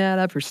memory doesn't add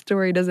up. Her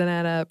story doesn't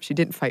add up. She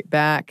didn't fight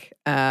back.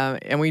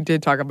 And we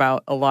did talk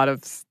about a lot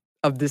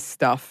of this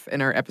stuff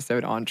in our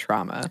episode on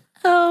trauma.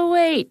 Oh,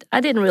 wait.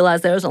 I didn't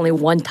realize there was only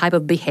one type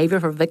of behavior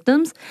for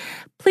victims.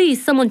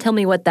 Please, someone tell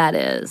me what that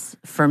is.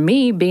 For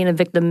me, being a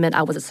victim meant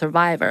I was a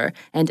survivor,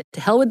 and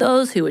to hell with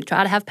those who would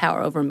try to have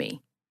power over me.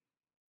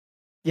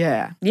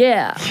 Yeah.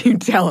 Yeah. You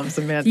tell them,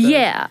 Samantha.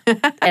 Yeah.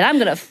 And I'm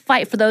going to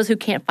fight for those who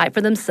can't fight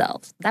for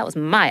themselves. That was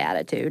my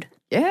attitude.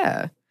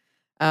 Yeah.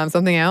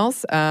 Something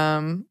else,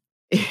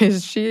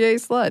 is she a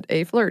slut,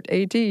 a flirt,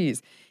 a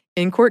tease?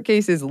 In court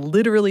cases,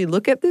 literally,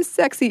 look at this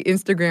sexy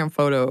Instagram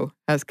photo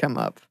has come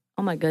up.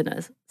 Oh my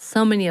goodness.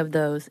 So many of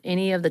those.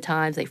 Any of the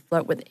times they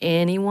flirt with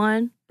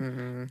anyone,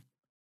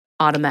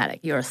 automatic.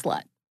 You're a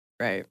slut.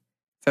 Right.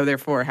 So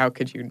therefore, how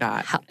could you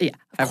not Of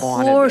have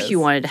course wanted you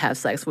this? wanted to have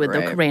sex with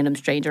a random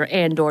stranger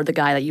and or the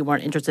guy that you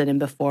weren't interested in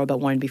before but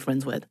wanted to be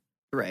friends with.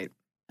 Right.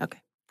 Okay.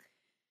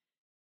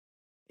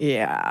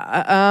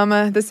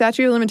 Yeah. The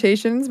statute of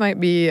limitations might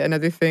be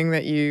another thing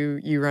that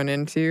you run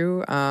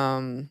into,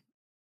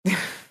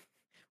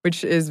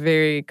 which is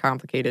very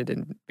complicated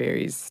and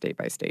varies state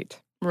by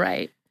state.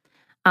 Right.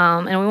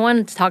 And we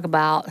wanted to talk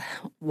about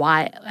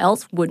why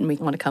else wouldn't we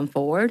want to come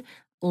forward.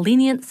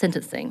 Lenient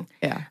sentencing.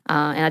 Yeah.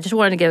 And I just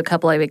wanted to give a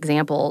couple of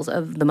examples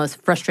of the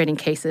most frustrating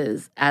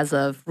cases as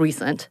of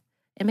recent,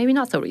 and maybe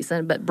not so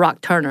recent, but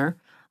Brock Turner.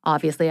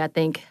 Obviously, I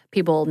think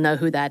people know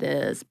who that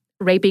is.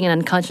 Raping an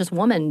unconscious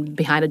woman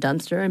behind a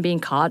dumpster and being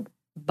caught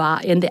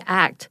in the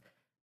act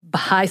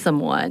by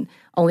someone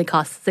only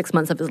cost 6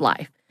 months of his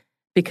life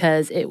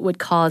because it would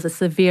cause a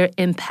severe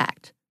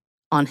impact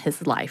on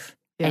his life.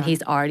 Yeah. And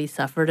he's already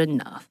suffered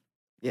enough.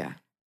 Yeah.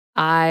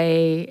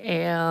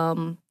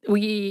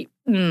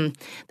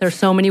 There's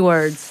so many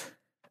words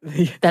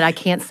that I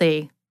can't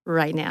say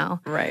right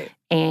now. Right.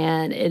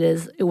 And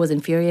it was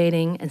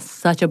infuriating and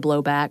such a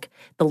blowback.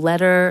 The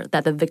letter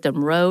that the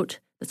victim wrote,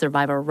 the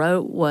survivor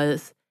wrote,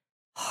 was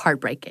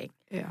heartbreaking.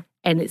 Yeah.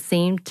 And it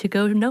seemed to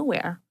go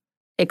nowhere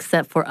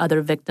except for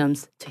other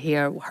victims to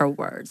hear her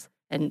words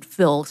and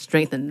feel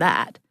strength in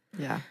that.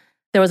 Yeah.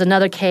 There was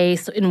another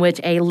case in which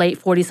a late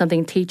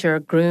 40-something teacher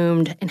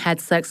groomed and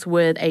had sex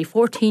with a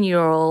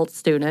 14-year-old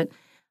student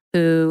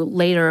who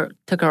later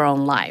took her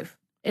own life.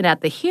 And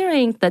at the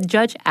hearing, the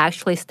judge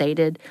actually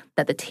stated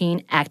that the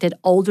teen acted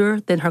older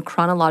than her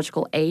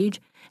chronological age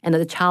and that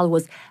the child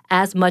was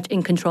as much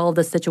in control of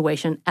the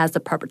situation as the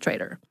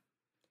perpetrator.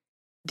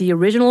 The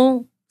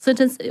original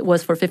sentence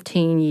was for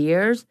 15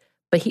 years,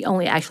 but he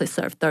only actually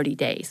served 30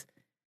 days.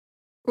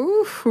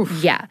 Ooh.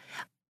 Yeah.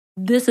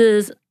 This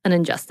is an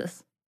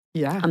injustice.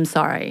 Yeah. I'm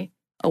sorry.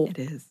 It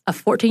is. A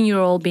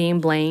 14-year-old being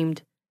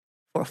blamed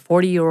for a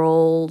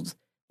 40-year-old's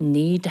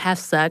need to have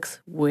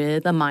sex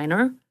with a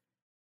minor,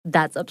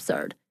 that's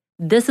absurd.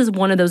 This is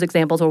one of those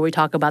examples where we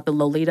talk about the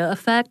Lolita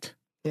effect.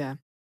 Yeah.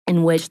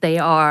 In which they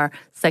are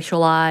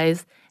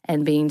sexualized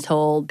and being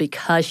told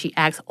because she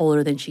acts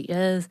older than she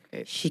is,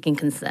 she can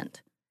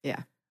consent.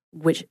 Yeah.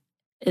 Which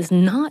is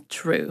not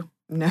true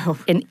No.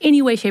 in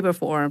any way, shape, or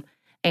form.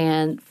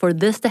 And for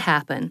this to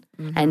happen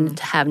and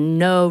to have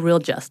no real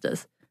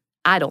justice,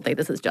 I don't think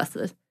this is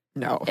justice.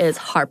 No. It's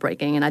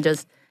heartbreaking. And I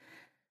just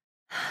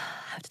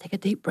have to take a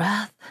deep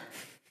breath.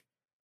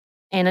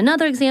 And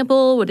another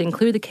example would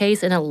include the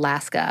case in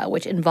Alaska,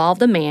 which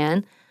involved a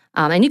man.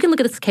 And you can look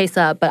at this case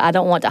up, but I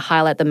don't want to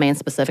highlight the man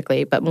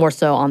specifically, but more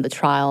so on the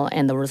trial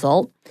and the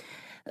result.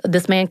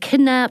 This man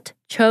kidnapped,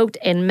 choked,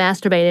 and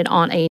masturbated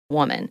on a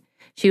woman.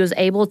 She was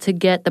able to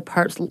get the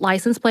perp's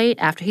license plate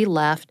after he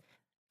left,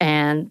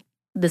 and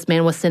this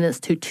man was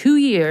sentenced to 2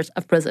 years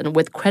of prison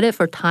with credit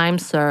for time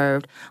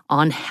served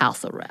on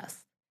house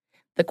arrest.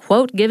 The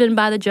quote given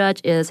by the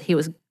judge is he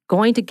was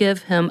going to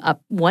give him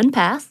one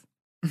pass,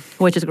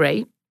 which is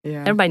great.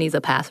 Yeah. Everybody needs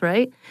a pass,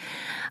 right?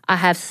 I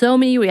have so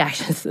many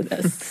reactions to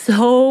this,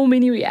 so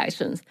many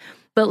reactions.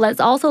 But let's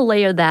also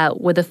layer that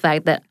with the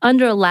fact that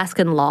under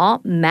Alaskan law,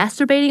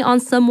 masturbating on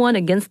someone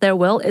against their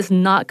will is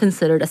not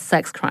considered a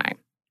sex crime.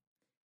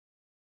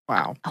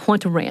 Wow. I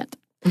want to rant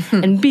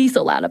and be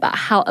so loud about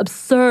how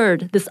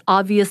absurd this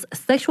obvious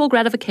sexual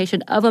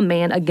gratification of a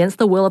man against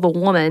the will of a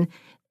woman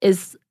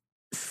is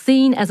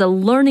seen as a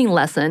learning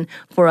lesson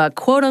for a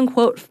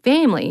quote-unquote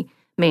family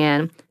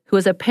man who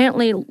has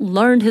apparently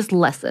learned his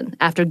lesson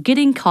after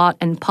getting caught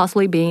and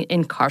possibly being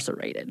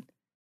incarcerated.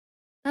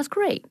 That's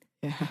great.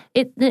 Yeah.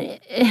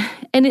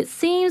 It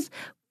seems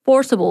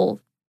forcible.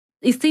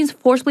 It seems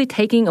forcibly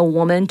taking a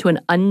woman to an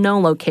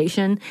unknown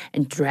location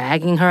and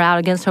dragging her out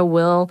against her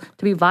will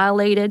to be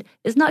violated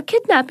is not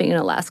kidnapping in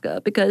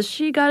Alaska because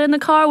she got in the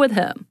car with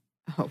him,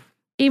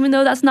 even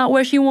though that's not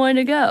where she wanted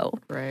to go.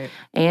 Right.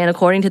 And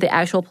according to the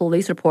actual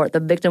police report, the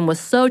victim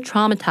was so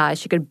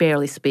traumatized she could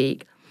barely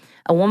speak.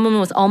 A woman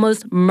was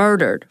almost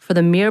murdered for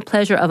the mere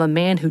pleasure of a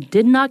man who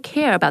did not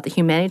care about the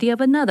humanity of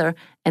another,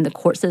 and the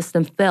court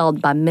system failed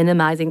by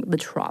minimizing the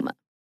trauma,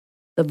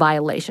 the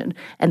violation,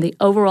 and the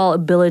overall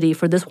ability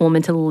for this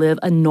woman to live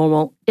a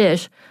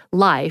normal-ish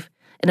life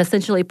and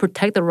essentially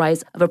protect the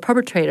rights of a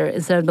perpetrator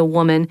instead of the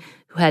woman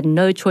who had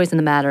no choice in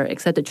the matter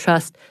except to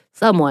trust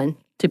someone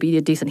to be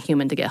a decent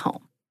human to get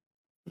home.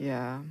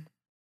 Yeah.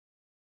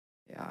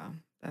 Yeah.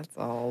 That's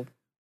all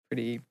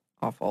pretty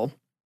awful.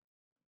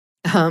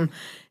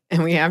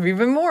 And we have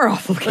even more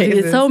awful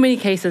cases. So many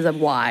cases of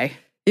why.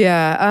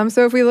 Yeah.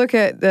 So if we look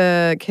at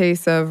the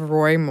case of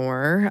Roy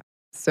Moore,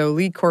 so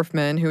Lee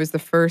Korfman, who was the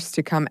first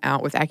to come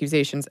out with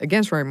accusations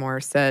against Roy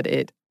Moore, said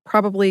it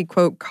probably,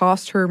 quote,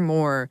 cost her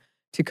more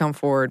to come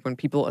forward when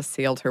people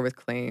assailed her with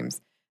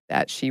claims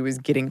that she was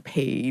getting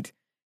paid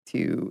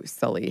to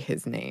sully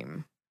his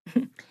name.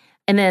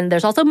 And then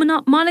there's also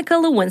Monica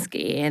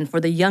Lewinsky. And for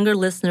the younger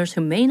listeners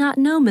who may not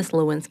know Miss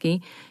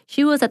Lewinsky,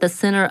 she was at the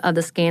center of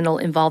the scandal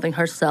involving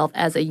herself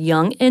as a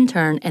young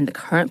intern and the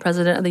current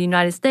president of the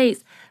United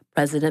States,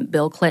 President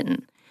Bill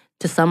Clinton.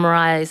 To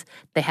summarize,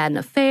 they had an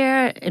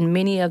affair, and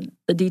many of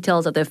the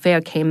details of the affair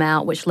came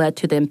out, which led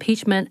to the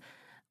impeachment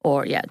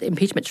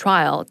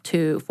trial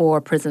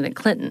for President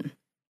Clinton.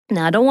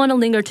 Now, I don't want to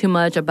linger too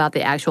much about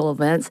the actual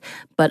events,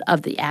 but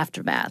of the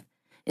aftermath.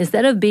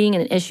 Instead of being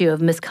an issue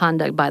of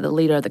misconduct by the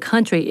leader of the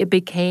country, it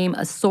became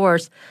a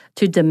source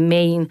to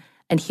demean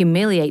and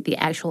humiliate the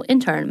actual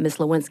intern, Miss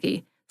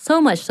Lewinsky.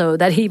 So much so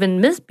that even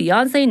Miss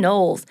Beyonce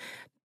Knowles,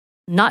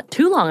 not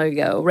too long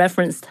ago,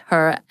 referenced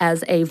her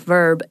as a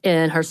verb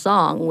in her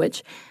song,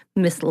 which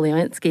Miss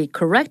Lewinsky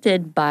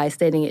corrected by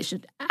stating it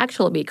should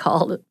actually be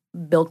called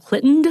Bill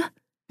Clinton.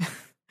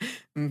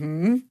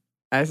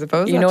 I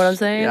suppose. You know what I'm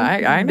saying?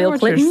 Yeah, I know Bill what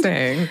Clinton, you're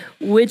saying.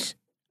 Which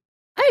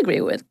I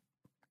agree with.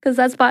 Because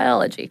that's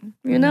biology,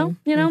 you know?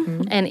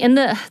 And in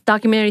the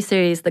documentary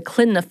series, The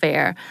Clinton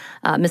Affair,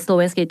 Miss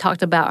Lewinsky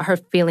talked about her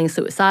feeling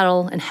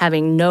suicidal and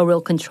having no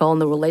real control in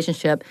the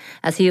relationship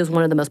as he was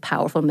one of the most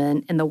powerful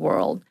men in the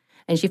world.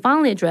 And she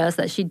finally addressed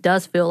that she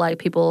does feel like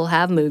people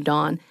have moved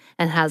on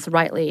and has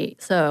rightly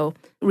so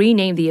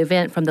renamed the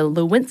event from the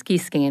Lewinsky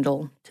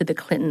scandal to the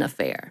Clinton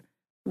Affair,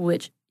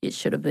 which it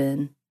should have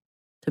been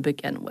to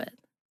begin with.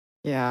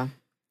 Yeah.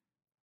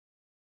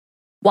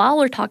 While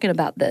we're talking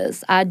about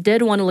this, I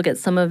did want to look at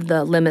some of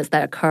the limits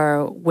that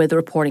occur with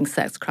reporting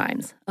sex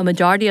crimes. A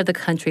majority of the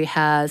country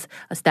has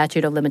a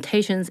statute of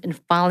limitations in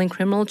filing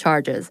criminal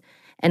charges,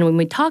 And when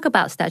we talk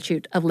about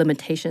statute of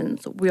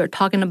limitations, we are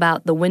talking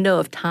about the window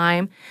of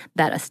time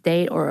that a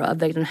state or a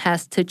victim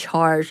has to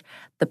charge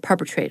the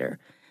perpetrator.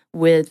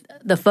 With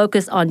the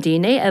focus on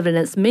DNA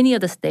evidence, many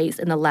of the states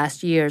in the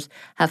last years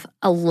have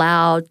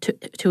allowed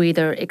to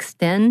either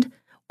extend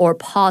or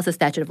pause the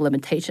statute of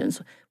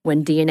limitations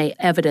when DNA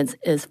evidence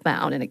is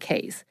found in a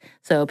case.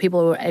 So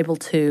people were able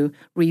to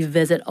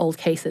revisit old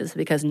cases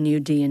because new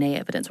DNA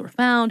evidence were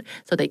found,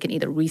 so they can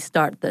either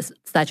restart the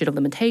statute of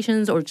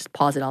limitations or just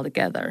pause it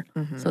altogether.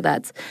 So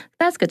that's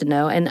good to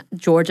know. And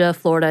Georgia,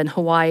 Florida, and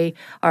Hawaii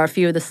are a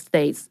few of the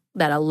states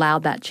that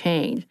allowed that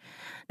change.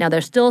 Now,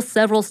 there's still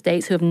several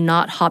states who have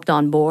not hopped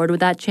on board with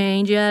that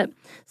change yet,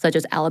 such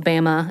as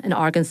Alabama and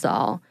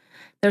Arkansas.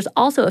 There's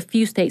also a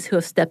few states who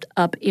have stepped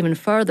up even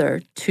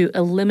further to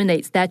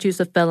eliminate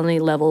statutes of felony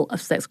level of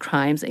sex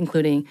crimes,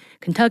 including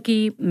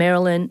Kentucky,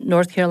 Maryland,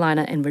 North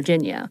Carolina, and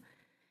Virginia.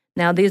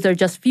 Now, these are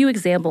just few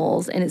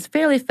examples, and it's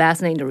fairly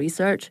fascinating to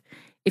research.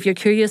 If you're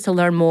curious to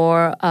learn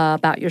more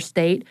about your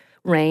state,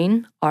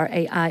 RAINN,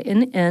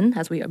 RAINN,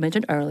 as we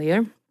mentioned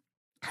earlier,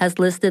 has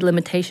listed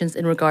limitations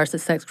in regards to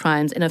sex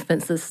crimes and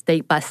offenses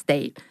state by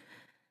state.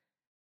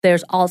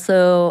 There's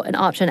also an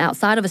option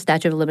outside of a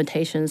statute of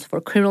limitations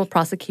for criminal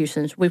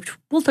prosecutions, which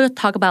we'll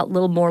talk about a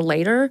little more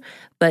later,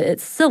 but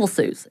it's civil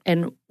suits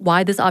and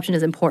why this option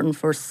is important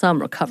for some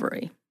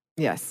recovery.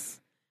 Yes.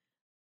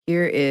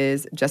 Here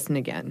is Justin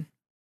again.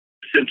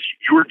 Since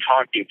you were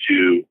talking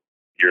to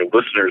your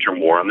listeners are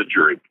more on the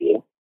jury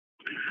pool,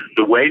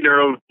 the way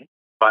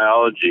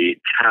neurobiology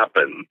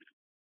happens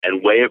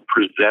and way it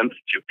presents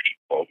to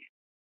people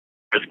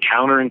is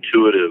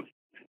counterintuitive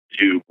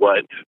to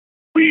what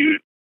we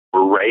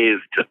were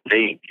raised to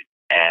think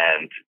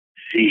and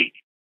see.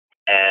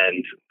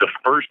 And the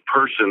first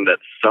person that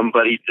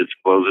somebody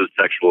discloses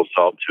sexual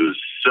assault to is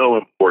so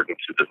important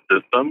to the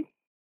system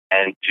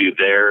and to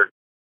their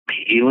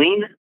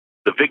healing,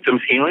 the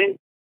victim's healing.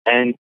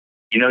 And,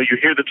 you know, you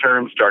hear the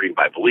term starting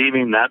by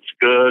believing, that's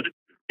good,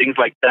 things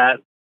like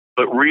that.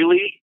 But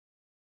really,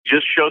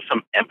 just show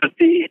some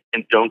empathy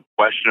and don't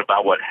question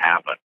about what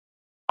happened.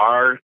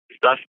 Our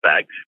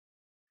suspects,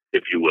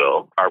 if you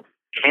will,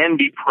 can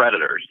be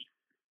predators.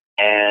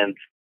 And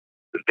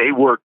they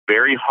work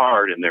very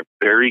hard and they're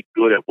very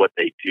good at what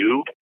they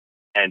do.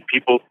 And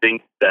people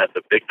think that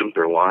the victims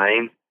are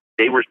lying.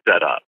 They were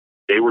set up.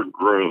 They were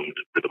groomed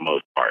for the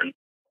most part.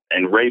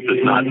 And rape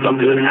is not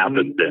something that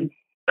happens in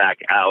back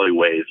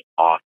alleyways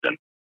often.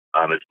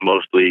 It's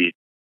mostly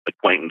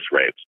acquaintance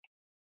rapes.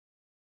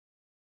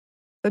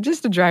 So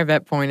just to drive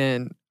that point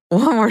in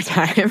one more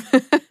time.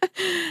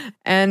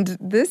 And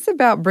this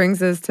about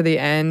brings us to the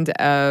end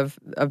of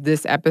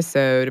this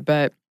episode.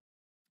 But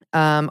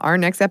our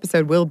next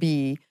episode will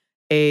be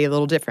a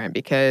little different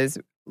because,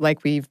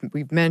 like we've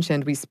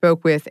mentioned, we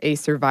spoke with a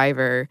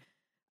survivor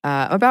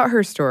about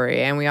her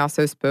story, and we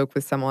also spoke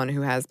with someone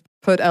who has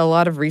put a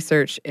lot of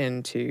research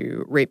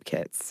into rape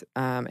kits.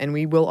 And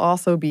we will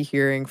also be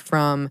hearing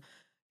from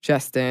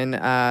Justin,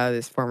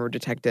 this former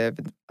detective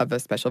of a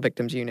special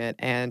victims unit,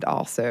 and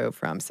also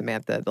from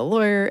Samantha, the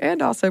lawyer,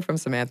 and also from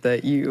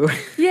Samantha, you.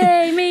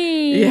 Yay,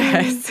 me!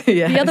 Yes.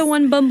 The other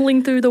one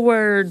bumbling through the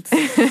words.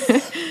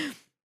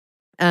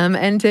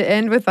 And to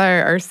end with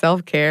our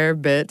self-care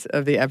bit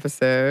of the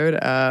episode,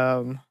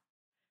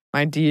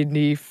 my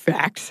D&D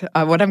fact,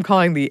 what I'm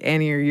calling the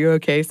Annie, are you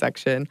okay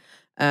section.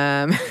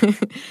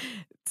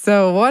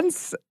 So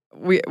once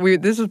we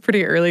this was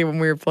pretty early when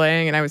we were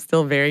playing, and I was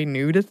still very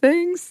new to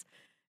things.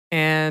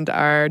 And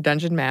our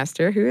dungeon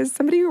master, who is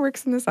somebody who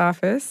works in this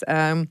office,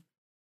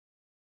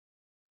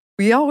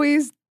 we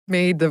always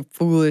made the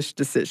foolish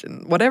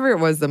decision. Whatever it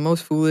was, the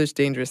most foolish,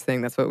 dangerous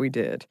thing, that's what we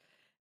did.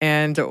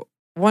 And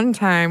one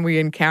time we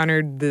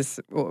encountered this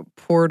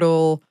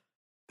portal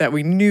that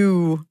we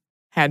knew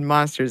had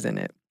monsters in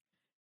it.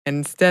 And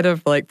instead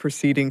of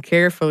proceeding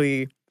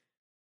carefully,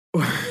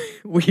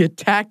 we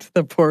attacked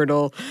the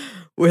portal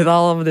with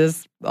all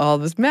this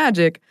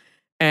magic.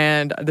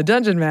 And the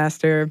dungeon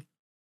master,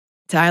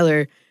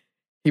 Tyler,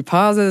 he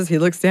pauses, he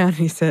looks down, and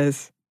he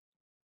says,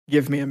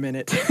 "Give me a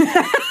minute."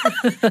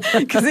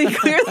 Because he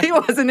clearly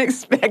wasn't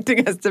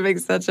expecting us to make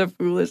such a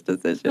foolish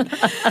decision.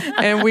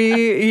 And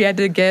he had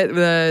to get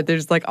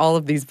there's all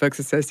of these books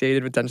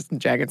associated with Dungeons &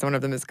 Dragons. One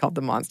of them is called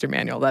the Monster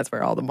Manual. That's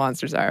where all the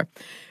monsters are.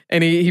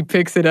 And he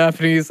picks it up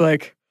and he's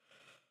like,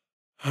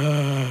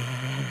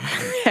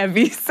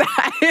 heavy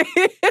sigh.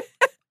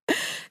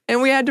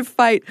 And we had to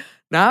fight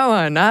not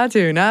one, not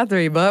two, not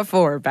three, but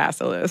 4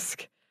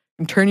 basilisk.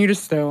 And turn you to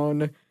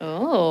stone.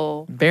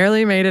 Oh.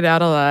 Barely made it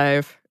out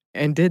alive.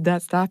 And did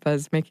that stop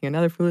us making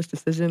another foolish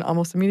decision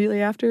almost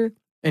immediately after?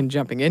 And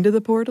jumping into the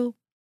portal?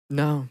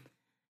 No.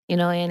 You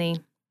know,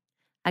 Annie,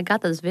 I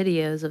got those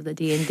videos of the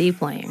D&D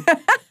playing.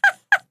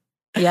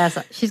 Yes,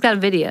 she's got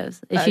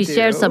videos. And she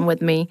shared some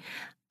with me.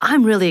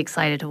 I'm really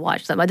excited to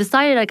watch them. I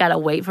decided I got to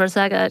wait for a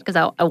second because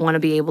I want to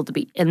be able to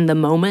be in the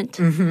moment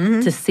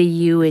to see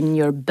you in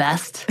your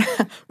best.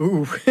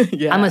 Ooh,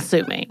 yeah. I'm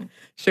assuming.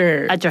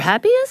 Sure. At your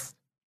happiest?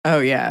 Oh,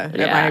 yeah.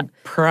 At my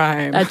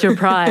prime. At your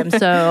prime.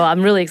 So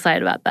I'm really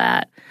excited about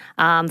that.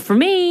 For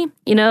me,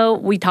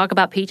 we talk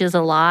about Peaches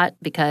a lot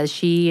because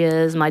she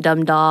is my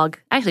dumb dog.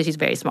 Actually, she's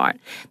very smart.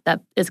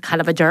 That is kind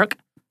of a jerk.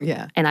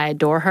 Yeah. And I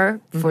adore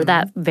her for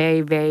that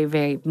very, very,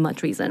 very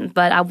much reason.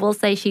 But I will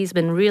say she's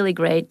been really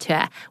great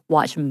to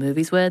watch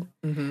movies with.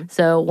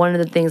 So one of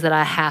the things that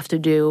I have to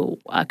do,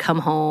 come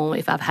home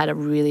if I've had a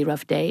really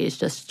rough day, is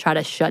just try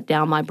to shut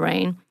down my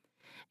brain.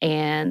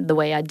 And the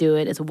way I do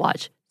it is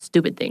watch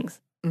stupid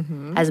things.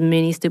 As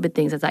many stupid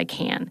things as I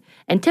can.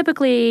 And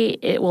typically,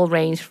 it will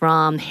range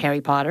from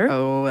Harry Potter.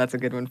 Oh, that's a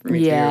good one for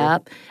me, too.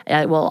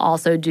 I will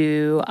also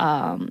do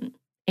Anne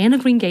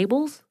of Green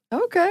Gables.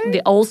 Okay.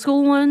 The old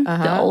school one.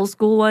 The old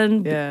school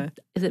one. Yeah.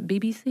 Is it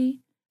BBC?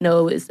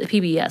 No, it's a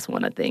PBS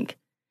one, I think.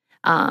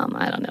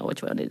 I don't know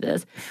which one it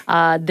is.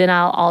 Then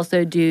I'll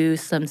also do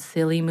some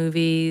silly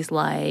movies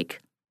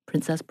like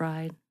Princess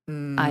Bride.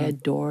 I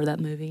adore that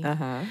movie.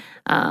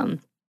 And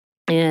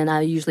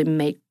I usually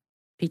make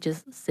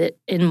Peaches sit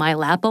in my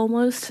lap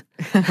almost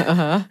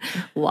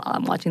while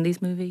I'm watching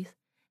these movies.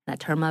 And I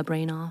turn my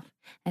brain off,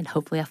 and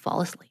hopefully I fall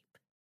asleep.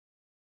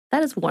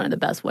 That is one of the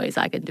best ways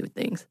I can do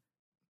things.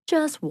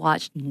 Just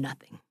watch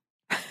nothing.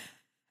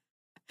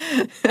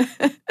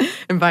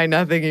 And by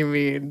nothing, you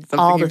mean something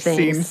All the you've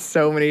seen things.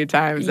 so many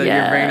times that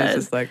your brain is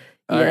just like,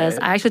 all yes.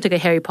 right. I actually took a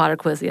Harry Potter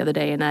quiz the other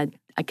day, and I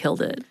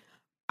killed it.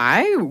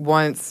 I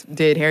once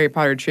did Harry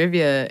Potter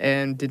trivia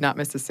and did not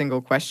miss a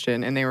single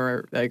question. And they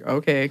were like,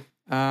 okay,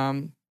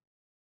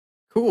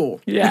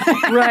 cool. Yeah,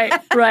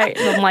 right.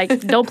 And I'm like,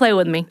 don't play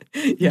with me.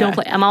 Yeah. Don't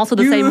play. I'm also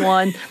the same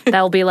one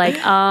that will be like,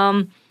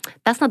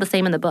 that's not the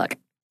same in the book.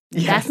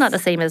 Yes. That's not the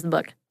same as the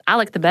book. I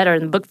like the better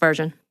in the book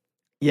version.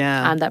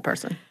 Yeah. I'm that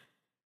person.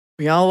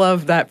 We all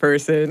love that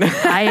person.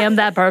 I am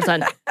that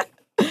person.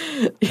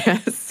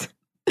 Yes.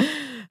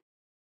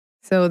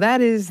 So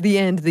that is the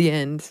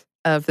end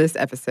of this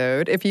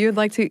episode. If you would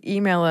like to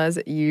email us,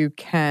 you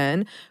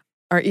can.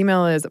 Our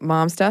email is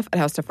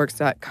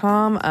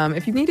momstuff@howstuffworks.com.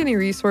 If you need any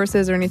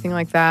resources or anything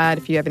like that,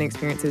 if you have any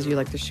experiences you'd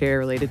like to share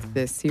related to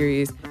this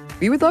series,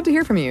 we would love to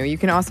hear from you. You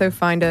can also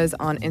find us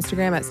on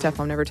Instagram at Stuff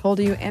Mom Never Told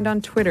You and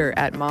on Twitter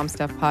at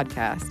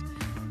MomStuffPodcast.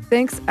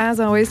 Thanks, as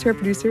always, to our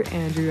producer,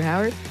 Andrew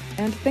Howard,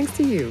 and thanks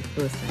to you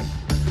for listening.